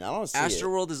 9. I don't see it.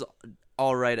 Astroworld is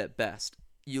all right at best.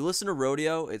 You listen to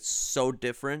Rodeo, it's so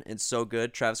different and so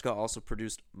good. Travis Scott also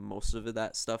produced most of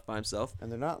that stuff by himself.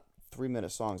 And they're not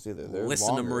 3-minute songs either. They're Listen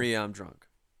longer. to Maria, I'm Drunk.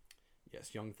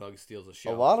 Yes, Young Thug steals a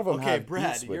show. A lot of them okay, have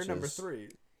Brad, beat you're number switches.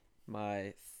 3.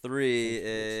 My 3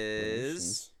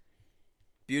 is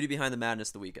Beauty Behind the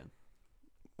Madness, The Weeknd.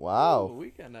 Wow. Ooh,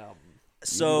 Weekend album.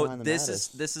 So Behind the this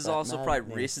Madness. is That also probably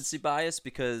madness. recency bias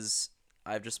because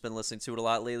I've just been listening to it a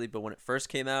lot lately. But when it first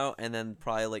came out, and then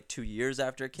probably like 2 years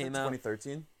after it came out,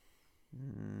 2013?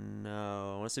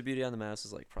 no, I want to say Beauty Behind the Madness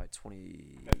is like probably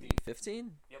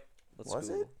 2015. Yep. Let's Was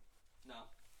Google. it? No.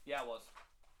 Yeah, it was.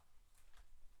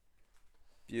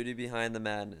 Beauty Behind the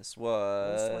Madness It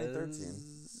was was 2013.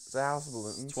 Is that House of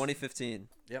Balloons? 2015.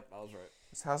 Yep, I was right.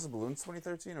 Is House of Balloons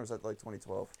 2013 or was that like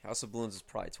 2012? House of Balloons is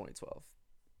probably 2012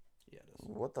 Yeah, it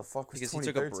is. What the fuck was because he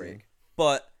 2013? took a break.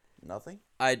 But Nothing?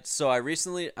 I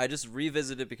just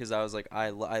revisited it because I was like I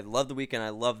love The Weeknd. I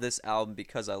love this album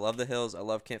because I love The Hills. I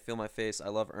love Can't Feel My Face. I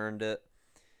love Earned It.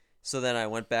 So then I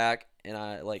went back and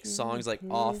I like songs like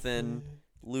Often,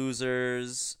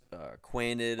 Losers,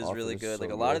 Acquainted is Often really is good. so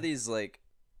Like a lot of good. these like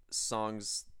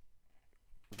songs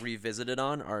revisited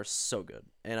on are so good.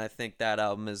 And I think that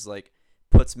album is like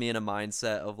puts me in a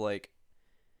mindset of like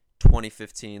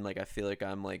 2015. Like I feel like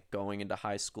I'm like going into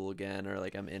high school again or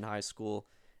like I'm in high school.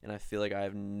 And I feel like I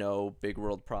have no big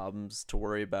world problems to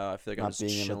worry about. I feel like I'm Not just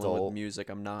being an chilling adult. with music.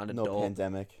 I'm not an No adult.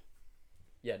 pandemic.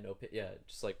 Yeah, it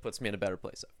just like puts me in a better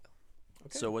place. I feel.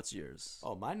 Okay. So what's yours?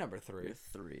 Oh, my number 3. Your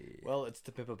 3. Well, it's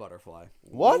To Pimp a Butterfly.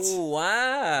 What? Ooh,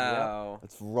 wow.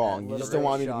 That's wrong. You just don't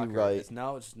want me to be right. It's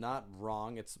not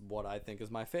wrong. It's what I think is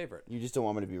my favorite. You just don't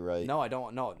want me to be right. No, I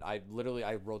don't. No, I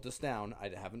wrote this down. I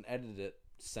haven't edited it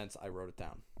since I wrote it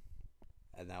down,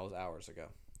 and that was hours ago.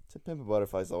 To Pimp a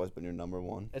Butterfly's always been your number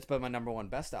one. It's been my number 1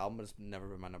 best album, but it's never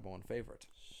been my number 1 favorite.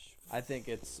 I think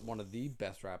it's one of the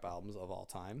best rap albums of all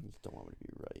time. You just don't want me to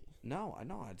be right. No, I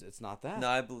know it's not that. No,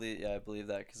 I believe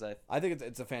that because I think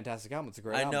it's a fantastic album. It's a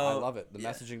great I album. know- I love it. The yeah.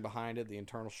 messaging behind it, the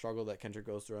internal struggle that Kendrick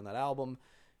goes through on that album,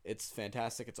 it's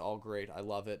fantastic. It's all great. I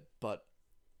love it. But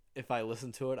if I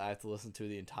listen to it, I have to listen to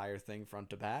the entire thing front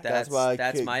to back. That's why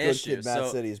that's my Good issue. Kid, Mad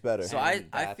So- City is better. So And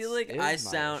I feel like is I my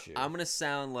sound issue. I'm gonna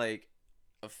sound like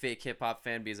a fake hip hop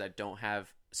fan because I don't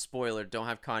have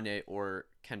Kanye or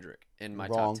Kendrick in my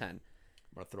Wrong. top 10. I'm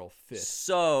gonna throw a fit.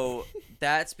 So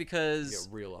that's because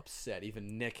Get real upset.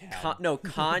 Even Nick had.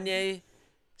 Kanye.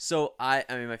 So I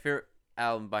mean my favorite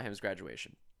album by him is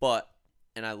Graduation,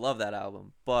 and I love that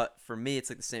album. But for me, it's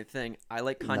like the same thing. I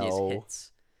like Kanye's No.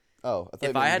 hits. Oh, I thought If you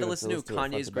I meant had to you listen to it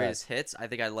front Kanye's back. greatest hits, I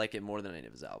think I like it more than any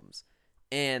of his albums.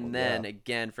 And Well, then yeah.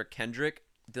 again for Kendrick,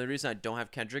 the reason I don't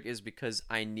have Kendrick is because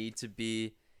I need to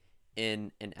be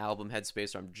in an album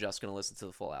headspace where I'm just gonna listen to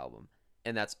the full album,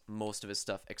 and that's most of his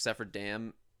stuff except for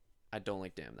Damn. I don't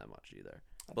like Damn that much either.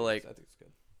 But like, I think it's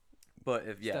good. but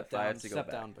if Step if I down, have to go step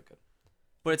back, down, but good.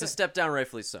 but it's a step down,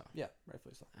 rightfully so. Yeah,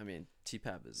 rightfully so. I mean,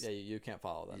 T-Pab is Yeah, you can't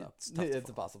follow that Yeah, up. it's tough to It's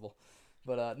impossible.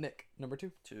 But Nick, number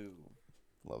 2. 2.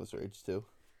 Love is Rage too.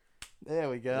 There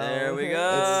we go. There we go.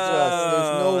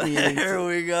 There's no meaning to- There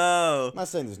we go. I'm not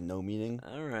saying there's no meaning.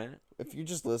 All right. If you're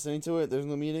just listening to it, there's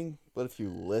no meaning. But if you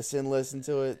listen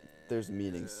to it, there's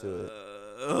meanings to it.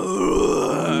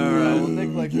 Well, Nick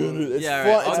likes It's Yeah, all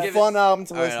fun. right, I'll It's a give fun album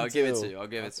to All right, listen I'll to. give it to you. I'll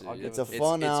give it to I'll you. give It's a it-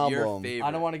 fun It's your album. favorite.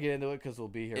 I don't want to get into it because we'll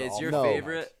be here. It's all your No. night.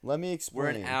 favorite. Let me We're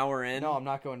explain. an hour in. No, I'm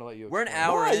not going to let you. We're an explain.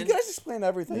 hour Why? in. You guys explain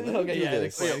everything. Let me Okay, do yeah,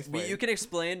 this. explain. You can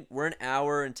explain. We're an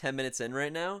hour and 10 minutes in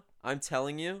right now. I'm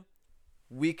telling you,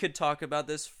 we could talk about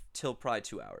this till probably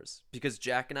 2 hours because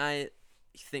Jack and I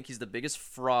think he's the biggest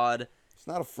fraud. He's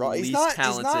not a fraud. He's Least not.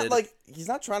 talented. He's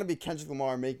not trying to be Kendrick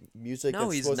Lamar and make music No,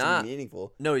 that's he's supposed not. to be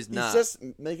meaningful. No, he's not. He's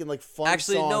just making like fun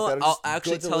Actually, songs no. that are I'll just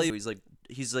actually good to tell listen- you,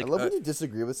 he's like. I love when you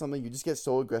disagree with something. You just get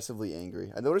so aggressively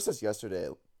angry. I noticed this yesterday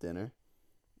at dinner.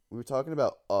 We were talking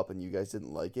about Up, and you guys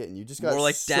didn't like it, and you just got More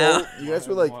like so, Down. You guys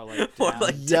were like More like More down.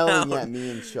 like yelling Down. at me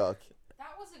and Chuck.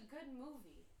 That was a good movie.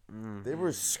 movie. They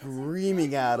were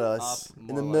screaming at us Up, in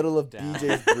more the like middle of down.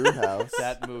 BJ's brew house.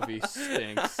 That movie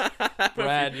stinks.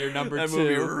 Brad, you're number That two.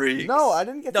 movie reeks. No, I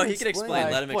didn't get No, to he can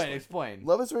explain. Let him Explain.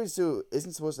 Love is Rage 2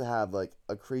 isn't supposed to have like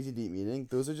a crazy deep meaning.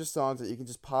 Those are just songs that you can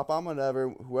just pop on whenever,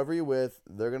 whoever you're with,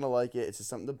 they're gonna like it. It's just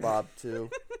something to bob to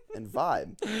and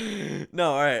vibe.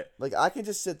 No, all right. Like I can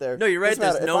just sit there. No, you're right, Doesn't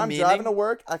matter. there's no if I'm meaning. driving to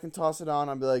work, I can toss it on.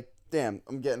 I'll be like, damn,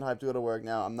 I'm getting hyped to go to work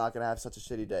now. I'm not gonna have such a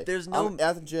shitty day. There's no- I'm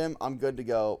at the gym. I'm good to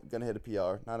go. Gonna hit a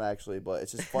PR. Not actually, but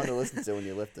it's just fun to listen to when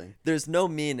you're lifting. There's no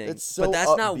meaning. It's so but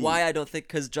that's not upbeat. why I don't think,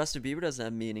 because Justin Bieber doesn't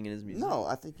have meaning in his music. No,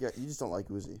 I think you just don't like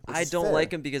Uzi. which I is don't fair.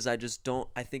 like him because I just don't.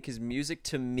 I think his music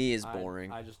to me is I-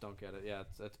 boring. I just don't get it. Yeah,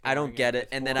 it's I don't boring get it,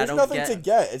 it's and then boring. I There's don't nothing get.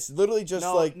 to get. It's literally just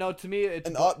no, like no. To me, it's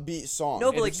an upbeat song.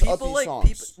 No, but like It's people upbeat like songs.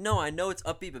 people. No, I know it's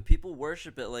upbeat, but people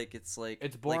worship it like it's like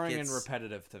It's like boring and it's-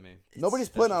 repetitive to me. Nobody's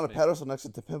that's putting on a just me. pedestal next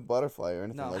to Pimp Butterfly or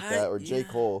anything No. like I- that, or J. yeah.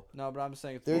 Cole. No, but I'm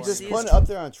saying it's They're boring. just See, putting his it up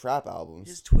there on trap albums.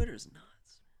 His Twitter's nuts.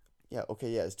 Yeah, okay,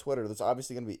 yeah, it's Twitter. There's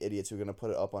obviously going to be idiots who are going to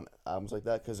put it up on albums like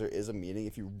that because there is a meaning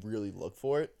if you really look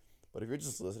for it. But if you're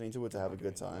just listening to it to have a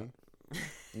good time,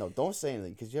 no, don't say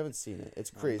anything because you haven't seen it.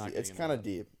 It's No, I'm crazy. not It's getting kind of into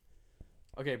deep.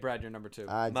 Okay, Brad, you're number two.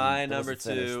 I My didn't- that number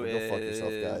wasn't finished, two but go fuck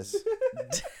yourself, is.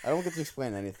 guys. I don't get to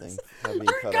explain anything. without being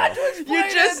cut off. You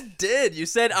just did. You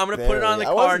said I'm gonna put it on the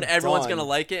Barely. I car and wasn't everyone's done. gonna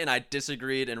like it, and I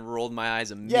disagreed and rolled my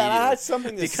eyes immediately. Yeah, and I had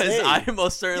something to because say. I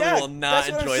most certainly Yeah, will not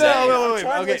that's what I'm enjoy saying. that. Wait, I'm wait,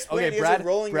 trying to okay, explain. okay, You guys are Brad-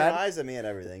 rolling Brad- your eyes at me and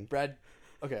everything. Brad.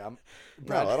 Okay, I'm.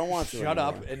 Brad, I don't want to Shut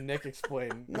up anymore. and Nick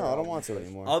explain. No, I don't want to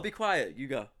anymore. I'll be quiet. You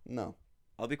go. No,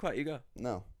 I'll be quiet. You go.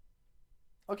 no,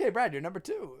 Okay, Brad, you're number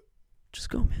two. Just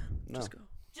go, man. no. Just go.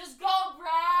 Just go,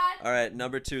 Brad. All right,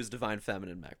 number 2 is Divine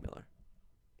Feminine, Mac Miller.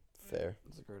 Fair.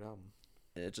 It's a great album.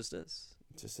 It just is.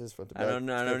 It just is front to I back. don't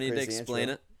know. I It's got don't a need to crazy explain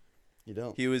intro. it. You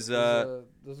don't. He was There's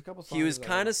a couple songs. he was that-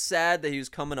 kind of sad that he was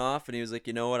coming off, and he was like,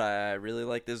 you know what? I really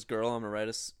like this girl. I'm gonna write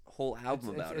a whole album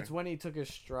about It's her. when he took his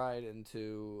stride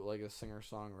into like a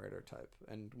singer-songwriter type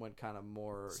and went kind of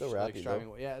more Still like rappy, though.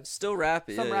 striving. Yeah, it's Still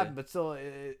rappy. some yeah, rap, yeah. but still,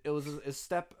 it was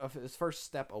his first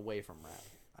step away from rap.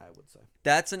 I would say.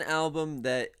 That's an album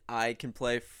that I can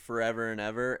play forever and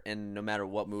ever, and no matter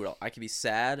what mood, I can be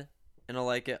sad and I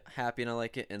like it, happy and I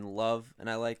like it, in love and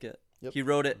I like it. Yep. He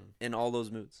wrote it in all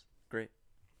those moods. Great.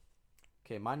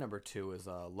 Okay, my number two is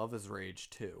Love Is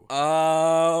Rage 2.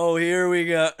 Oh, here we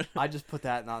go. I just put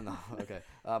that on the okay.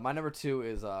 My number two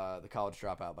is The College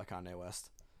Dropout by Kanye West.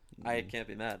 I can't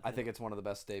be mad. I think it's one of the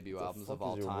best debut The albums fuck of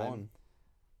all is your time. one?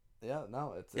 Yeah,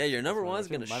 no, it's Yeah, your number it's my one's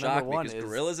number gonna two. My shock number me one because is-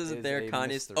 Gorillaz isn't is there. a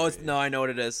Kanye's. Oh, mystery. no, I know what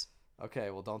it is.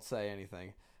 Okay, well, don't say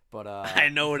anything. But I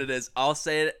know what it is. I'll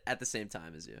say it at the same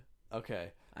time as you.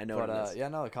 Okay, I know but what it is. yeah,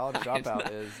 no, The College I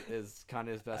Dropout know. is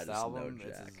Kanye's best just know album.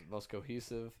 It's Jack. his most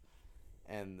cohesive,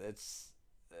 and it's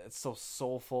so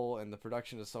soulful, and the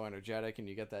production is so energetic, and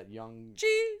you get that young,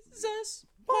 Jesus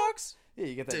walks. yeah,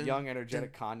 you get that Dun, young,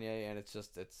 energetic Kanye, and it's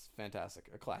fantastic,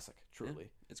 a classic,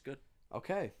 truly. It's good.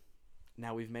 Okay,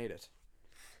 now we've made it.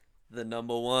 The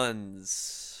number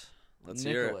ones. Let's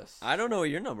hear it. Nicholas. I don't know what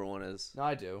your number one is. No,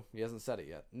 I do. He hasn't said it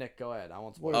yet. Nick, go ahead. I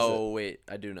won't spoil What is it. Oh wait,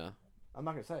 I do know. I'm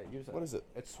not gonna say it. You say What is it?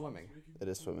 It's swimming. It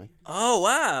is swimming. Oh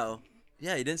wow.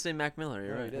 Yeah, you didn't say Mac Miller. You're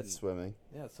No, you right. didn't. It's swimming.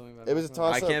 Yeah, it's swimming. It was a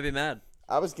toss- I Also- can't be mad.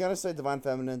 I was gonna say Divine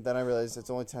Feminine, then I realized it's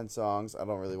only 10 songs. I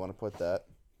don't really want to put that.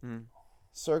 Mhm.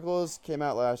 Circles came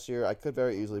out last year. I could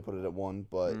very easily put it at 1,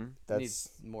 but Mhm. that's Needs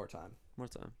more time. More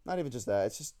time. not even just that.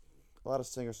 It's just a lot of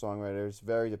singer songwriters.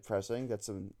 Very depressing. That's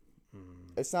some.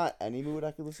 It's not any mood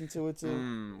I could listen to it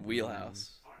to.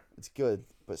 Wheelhouse. It's good,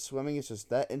 but swimming is just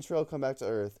that intro. Come Back to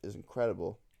Earth is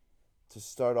incredible to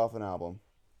start off an album,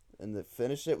 and to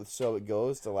finish it with So It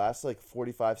Goes. The last like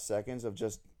 45 seconds of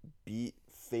just beat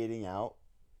fading out,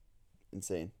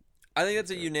 insane. I think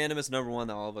that's a unanimous number one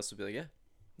that all of us would be like, yeah.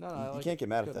 No, You I like can't get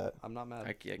mad at good. that. I'm not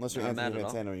mad. Unless you're not mad Anthony at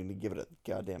all. Fantano, you're gonna give it a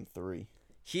goddamn 3.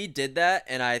 He did that,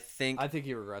 and I think I think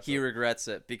he regrets he it. regrets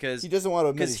it because He doesn't want to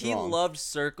admit because he's he wrong. loved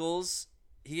Circles.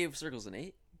 He gave Circles an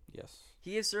 8. Yes.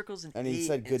 He gave Circles an 8. And he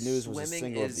said Good News was a swimming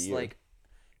single of is the year.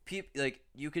 like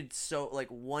you could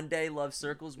one day love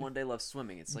Circles, one day love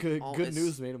swimming. It's like Good it's-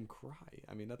 news made him cry.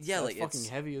 I mean, that's Yeah, that's like, fucking it's-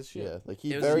 heavy as shit. Yeah, like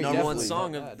he It was the very number one definitely.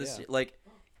 song Bad, of this yeah. year. Like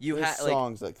you There's had like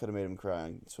songs that could have made him cry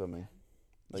on swimming.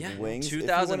 Like Yeah, Wings. If he went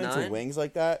 2009. into Wings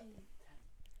like that,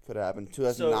 could have happened.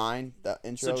 2009, that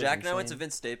intro. So was Jack and I went to insane.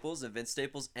 Vince Staples, and Vince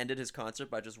Staples ended his concert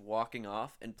by just walking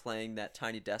off and playing that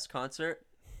Tiny Desk concert.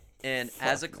 And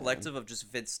as a Fuck, collective of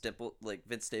just Vince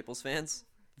Staples fans,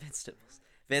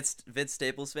 Vince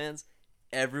Staples fans,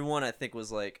 everyone I think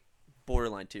was like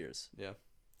borderline tears, Yeah.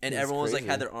 and It's everyone was like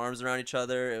crazy. had their arms around each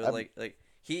other. It was I'm- like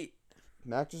he.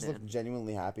 Mac just Man. looked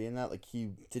genuinely happy in that. Like, he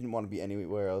didn't want to be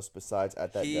anywhere else besides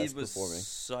at that He desk was performing.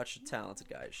 such a talented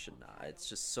guy. It should not. It's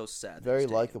just so sad. that Very he's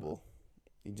taking likable.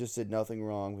 He just did nothing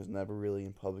wrong. Was never really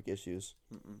in public issues.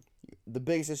 The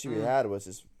biggest issue he had was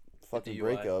his fucking DUI.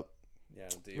 breakup. Yeah,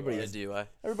 Everybody a is- DUI.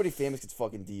 Everybody famous gets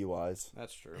fucking DUIs.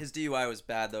 That's true. His DUI was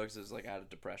bad though because it was like out of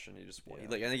depression. He just Yeah.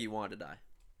 like I think he wanted to die.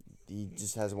 He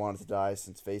just has wanted to die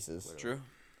since Faces. True.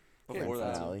 Okay, Before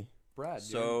that, too. Finale. Brad,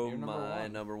 So you're number my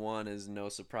one. number one is no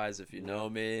surprise if you know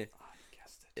me. I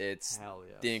guessed it. It's Hell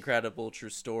yes. The Incredible True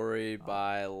Story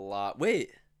by a lot.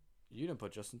 Wait, You didn't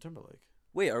put Justin Timberlake.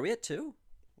 are we at 2?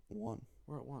 One.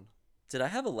 We're at 1. Did I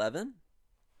have 11?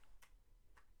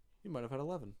 You might have had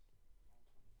 11.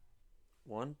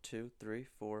 1, 2, 3,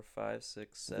 4, 5,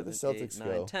 6, Where did 7, the 8, Celtics 9,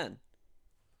 go? 10.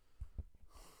 I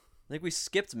think we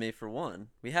skipped me for 1.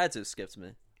 We had to have skipped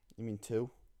me. You mean 2?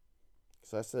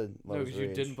 Because I said No, Love's because you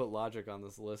Rage. didn't put Logic on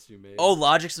this list you made. Oh,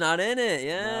 Logic's not in it.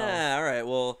 Yeah. All right.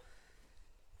 Well,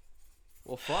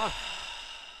 Well, fuck.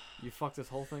 You fucked this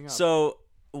whole thing up. so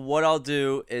what I'll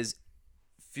do is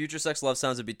Future Sex Love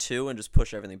Sounds would be 2 and just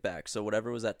push everything back. So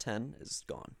whatever was at 10 is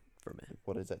gone for me.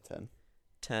 What is that, 10?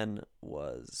 10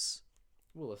 was.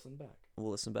 We'll listen back.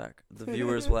 We'll listen back. The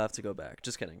viewers will have to go back.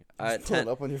 Just kidding. Just pull it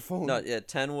up on your phone. No, yeah,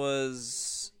 10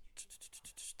 was.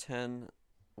 10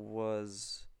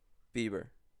 was Bieber.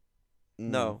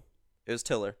 No, it was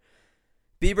Tiller.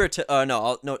 Bieber.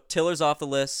 No, Tiller's off the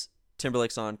list.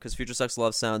 Timberlake's on because Future Sex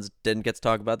Love Sounds didn't get to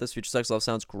talk about this. Future Sex Love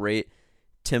Sounds great.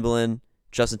 Timbaland,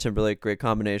 Justin Timberlake, great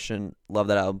combination. Love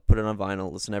that album. Put it on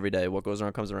vinyl. Listen every day. What goes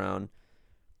around comes around.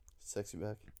 Sexy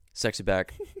back. Sexy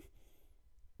back.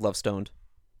 Love Stoned.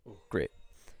 Great.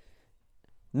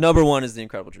 Number 1 is The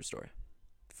Incredible True Story,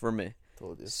 for me.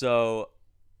 Told you. So,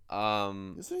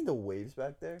 You listening to waves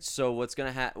back there? So what's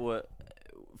gonna happen?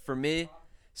 For me?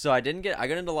 So I got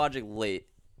into Logic late,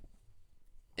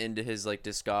 into his like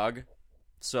discog.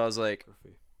 So I was like,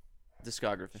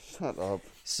 discography. Shut up.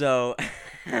 So,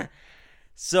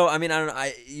 so I mean I don't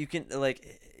know. You can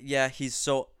like yeah he's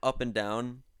so up and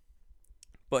down,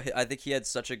 but I think he had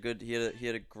such a good he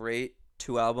had a great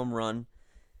 2-album run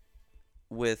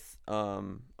with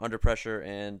Under Pressure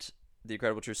and The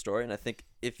Incredible True Story, and I think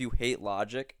if you hate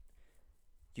Logic,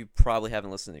 you probably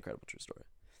haven't listened to The Incredible True Story.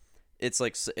 It's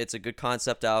like it's a good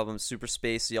concept album, super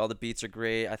spacey. All the beats are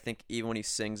great. I think even when he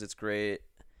sings, it's great.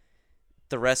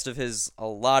 The rest of a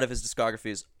lot of his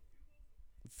discography is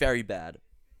very bad,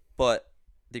 but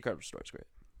The Incredible Story is great.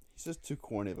 He's just too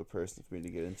corny of a person for me to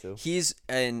get into. He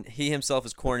himself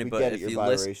is corny, We but get it, if you're you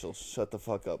listen, biracial. Shut the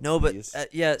fuck up. no, but please.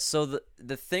 yeah. So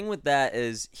the thing with that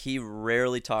is he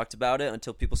rarely talked about it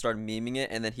until people started memeing it,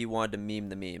 and then he wanted to meme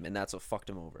the meme, and that's what fucked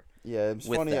him over. Yeah, it was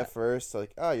with funny that. at first,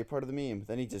 like, oh, you're part of the meme.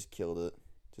 Then he just killed it.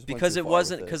 Just went Because too it far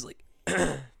wasn't with because like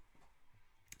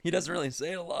he doesn't really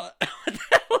say it a lot. What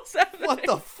the hell's happening? What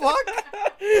the fuck?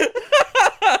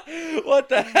 What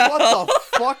the hell? What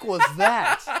the fuck was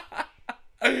that?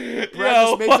 Brad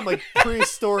just made some like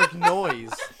prehistoric noise.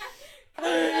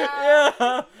 Yeah.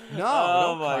 No, Oh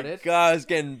don't my cut it. god, I was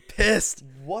getting pissed.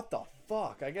 What the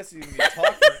fuck? I guess you can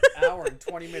talk for an hour and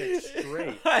 20 minutes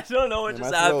straight. I don't know what Yeah,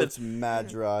 just my happened. throat's mad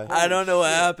dry. I don't know what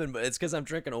shit. happened, but it's because I'm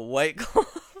drinking a White Claw.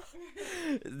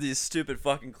 These stupid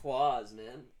fucking claws,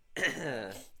 man.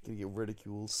 Gonna get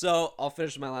ridiculed. So I'll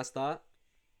finish my last thought.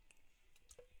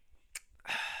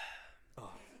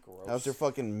 Gross. How's your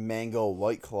fucking mango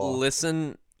white claw?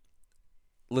 Listen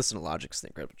to Logic's The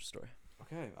Incredible True Story.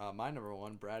 Okay, my number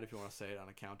 1, Brad, if you want to say it on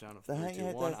a countdown of The 3, hang 2,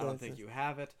 it, 1. that's I don't it. think you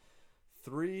have it.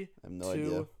 3, I have no 2,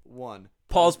 idea. 1.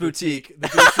 Paul's Boutique. The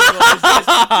Beastie Boys. Yes,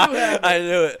 you do have it. I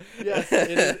knew it. Yes,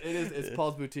 it is. It's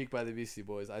Paul's Boutique by the Beastie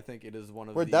Boys. I think it is one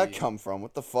of Where'd the. that come from?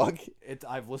 What the fuck?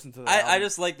 I've listened to that. I album.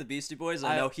 just like the Beastie Boys.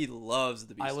 I know he loves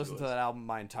the Beastie Boys. I listened to that album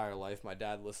my entire life. My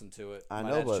dad listened to it. I My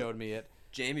know, dad but- showed me it,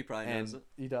 Jamie probably knows and it.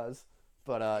 he does.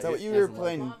 But Is that what it you were doesn't like-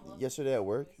 playing yesterday at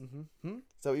work? Mm-hmm. Is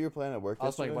that what you were playing at work I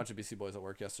was playing a yesterday? bunch of Beastie Boys at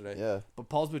work yesterday. Yeah. But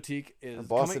Paul's Boutique is My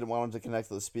boss coming, didn't want him to connect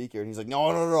to the speaker, and he's like, no,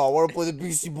 I want to play the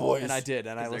Beastie Boys. and I did,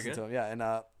 and I they're listened good? to him. Yeah,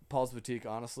 and Paul's Boutique,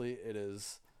 honestly, it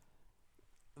is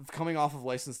coming off of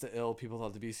License to Ill. People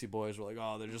thought the Beastie Boys were like,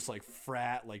 oh, they're just like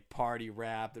frat, like party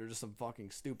rap. They're just some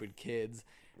fucking stupid kids.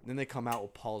 And then they come out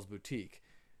with Paul's Boutique,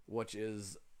 which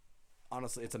is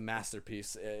honestly, it's a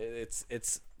masterpiece.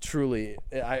 It's truly.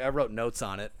 I wrote notes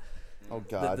on it. Oh,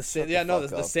 God. The shut the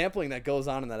fuck up. sampling that goes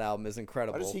on in that album is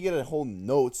incredible. How does he get a whole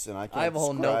notes and I can't have a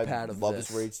whole describe notepad of Love this.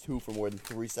 is Rage 2 for more than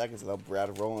 3 seconds without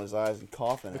Brad rolling his eyes and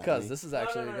coughing Because at me. this is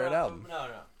actually a great album. No.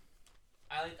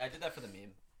 I did that for the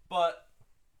meme, but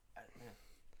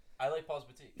I like Paul's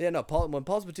Boutique. Yeah, no. When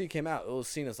Paul's Boutique came out, it was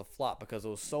seen as a flop because it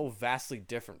was so vastly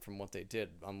different from what they did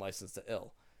on License to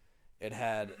Ill. It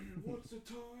had What's the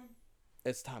time?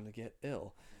 It's Time to Get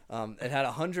Ill. It had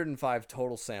 105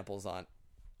 total samples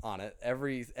on it.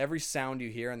 Every sound you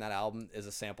hear in that album is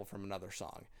a sample from another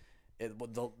song.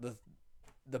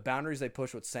 The boundaries they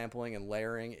push with sampling and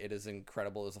layering, it is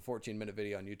incredible. There's a 14-minute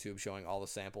video on YouTube showing all the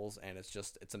samples, and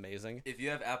it's amazing. If you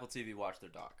have Apple TV, watch their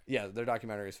doc. Yeah, their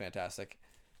documentary is fantastic.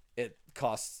 It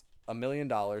costs $1 million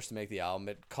to make the album.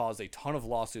 It caused a ton of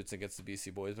lawsuits against the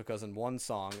Beastie Boys because in one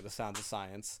song, The Sounds of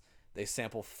Science, they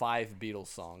sample 5 Beatles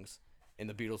songs, and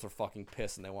the Beatles were fucking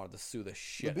pissed, and they wanted to sue the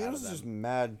shit The out Beatles of is just them.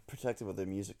 mad protective of their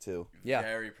music too. Yeah,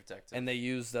 Very protective. and they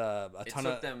used a it ton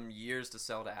took of them years to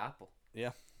sell to Apple.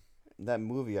 yeah. That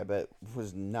movie, I bet,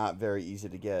 was not very easy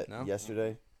to get. No?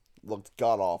 Yesterday, looked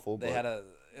god awful. They had I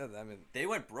mean, They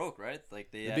went broke, right? Like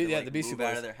they The had Be- to, yeah, like, the Beastie move out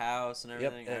Boys. of their house and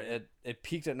yep. everything. It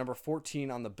peaked at number 14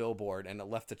 on the Billboard, and it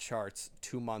left the charts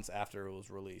 2 months after it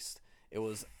was released. It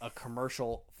was a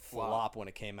commercial flop when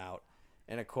it came out.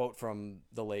 And a quote from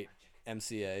the late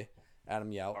MCA, Adam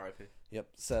Yout. R.I.P. Yep,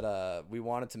 said, "We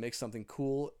wanted to make something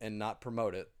cool and not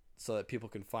promote it, so that people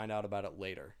can find out about it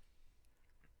later."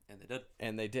 And they did.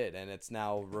 And they did, and it's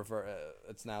now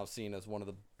it's now seen as one of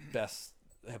the best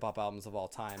hip hop albums of all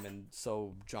time, and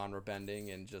so genre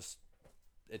bending, and just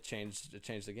it changed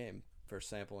the game for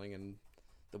sampling and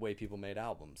the way people made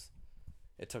albums.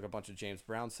 It took a bunch of James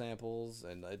Brown samples,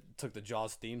 and it took the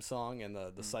Jaws theme song and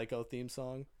the Psycho theme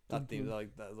song, not theme like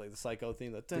the Psycho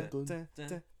theme.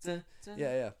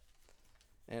 Yeah.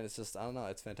 And it's just, I don't know,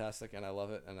 it's fantastic, and I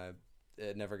love it, and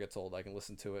it never gets old. I can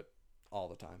listen to it all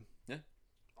the time. Yeah.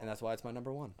 And that's why it's my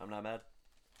number one. I'm not mad.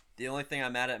 The only thing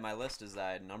I'm mad at in my list is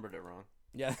that I numbered it wrong.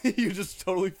 Yeah, you just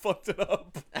totally fucked it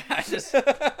up.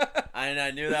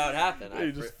 I knew that would happen.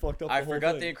 You just fucked up the I whole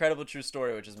forgot thing. the Incredible True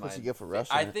Story, which is What mine. you get for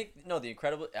rushing I it. think the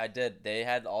Incredible. I did. They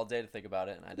had all day to think about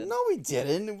it, and I did. No, we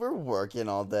didn't. We're working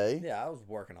all day. Yeah, I was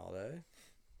working all day.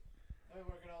 I've been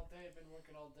working all day, been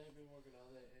working all day, been working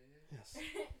all day. Yes.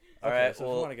 All Okay, right, so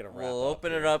if we wanna get a wrap we'll up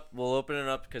open here. it up. We'll open it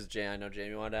up because I know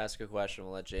Jamie wanted to ask a question.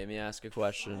 We'll let Jamie ask a I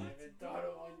question. haven't thought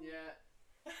of one yet.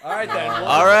 All right, then.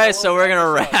 All right, so we're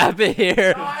gonna wrap it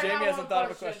here. No, I Jamie got hasn't one thought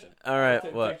of a question. All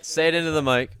right, what? Say it into the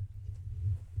mic.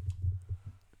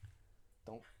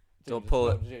 Don't pull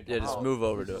it. Yeah, just Oh. move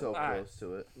over to it. So Alright. close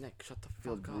to it. Nick, shut the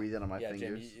Feel breathing on my Yeah,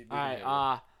 fingers. Jamie.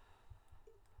 Alright,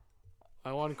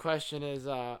 my one question is,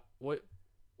 what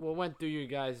went through your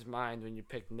guys' mind when you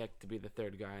picked Nick to be the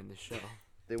third guy on the show?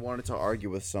 They wanted to argue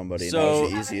with somebody. And So- that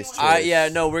was the easiest choice. Yeah,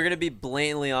 no, we're gonna be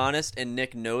blatantly honest, and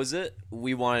Nick knows it.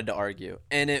 We wanted to argue,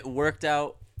 and it worked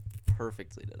out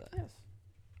perfectly today. Yes.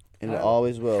 And it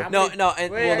always will. How No, many- no,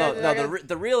 and Wait, well, no, I no. got-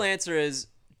 The real answer is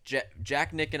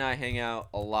Jack, Nick, and I hang out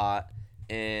a lot,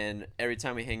 and every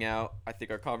time we hang out, I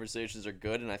think our conversations are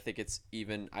good, and I think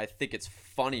it's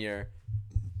funnier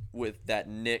with that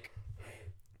Nick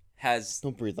has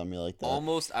Don't breathe on me like that.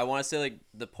 almost, I want to say, like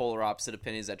the polar opposite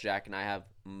opinions that Jack and I have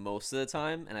most of the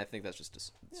time, and I think that's just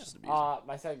it's just amusing.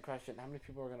 My second question: how many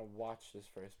people are gonna watch this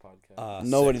first podcast?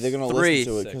 Nobody. Six. They're gonna Three.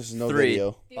 listen to it because there's no Three.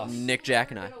 video. The only Nick, people Jack,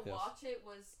 who and were I. gonna Yes. watch it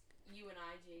was you and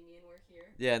I, Jamie, and we're here.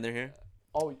 Yeah, and they're here.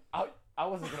 Oh, I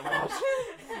wasn't gonna watch.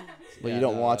 But you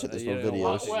don't watch it. There's no you don't videos.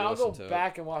 watch it, you Well, I'll go listen to it.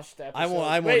 back and watch the episode. I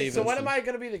won't Wait, even so when listen. am I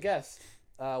gonna be the guest?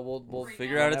 We'll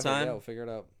Figure out a whenever, time. Yeah, we'll figure it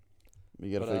out. We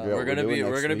gotta But, figure out. We're what gonna doing be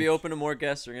next be week. open to more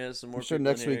guests. We're gonna have some more. I'm sure people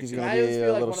in next here. week is Can gonna I just be be a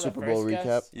like little one of the Super Bowl first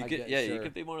guests? recap. You I could, get- yeah, you sure.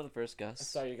 could be one of the first guests.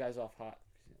 Start you guys off hot.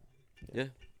 Yeah.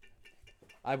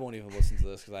 I won't even listen to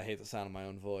this because I hate the sound of my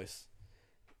own voice.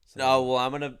 So, No, well,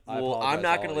 I'm I not apologize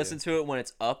to gonna all listen you. to it when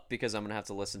it's up because I'm gonna have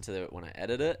to listen to it when I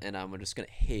edit it, and I'm just gonna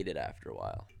hate it after a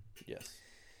while. Yes.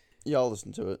 Yeah, I'll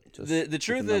listen to it. Just The get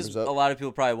truth is, numbers up. a lot of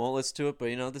people probably won't listen to it,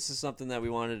 but this is something that we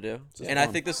wanted to do, Just and I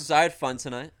fun. think I had fun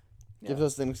tonight. gives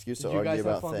us an excuse to Did you guys argue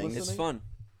have about fun things. It's Listening? fun.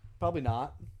 Probably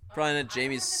not. Probably not.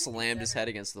 Jamie slammed his head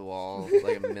against the wall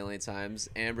like a million times.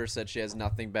 Amber said she has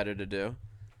nothing better to do.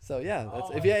 So yeah,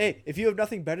 if you have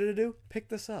nothing better to do, pick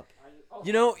this up.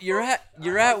 You know, you're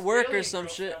at work or some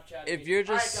shit. If you're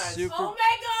just Alright, guys. super.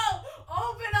 Omega!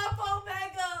 Open up,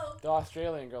 Omega! The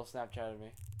Australian girl Snapchatted me.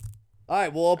 All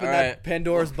right, we'll open All that right.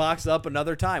 Pandora's box up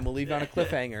another time. We'll leave it on a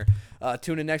cliffhanger.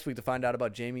 Tune in next week to find out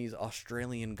about Jamie's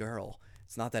Australian girl.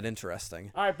 It's not that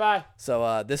interesting. All right, bye.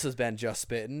 So this has been Just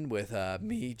Spittin' with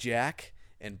me, Jack,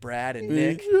 and Brad and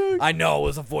Nick. I know it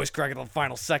was a voice crack at the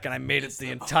final second. I made it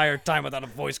the entire time without a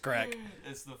voice crack.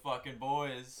 It's the fucking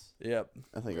boys. Yep.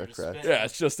 I think I just cracked. spit. Yeah,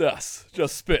 it's just us.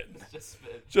 Just spitting.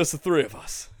 Just the three of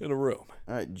us in a room.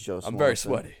 All right, Joe. I'm very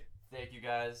Swanson. sweaty. Thank you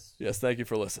guys. Yes, thank you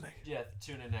for listening. Yeah,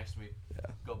 tune in next week.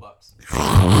 Yeah. Go Bucks.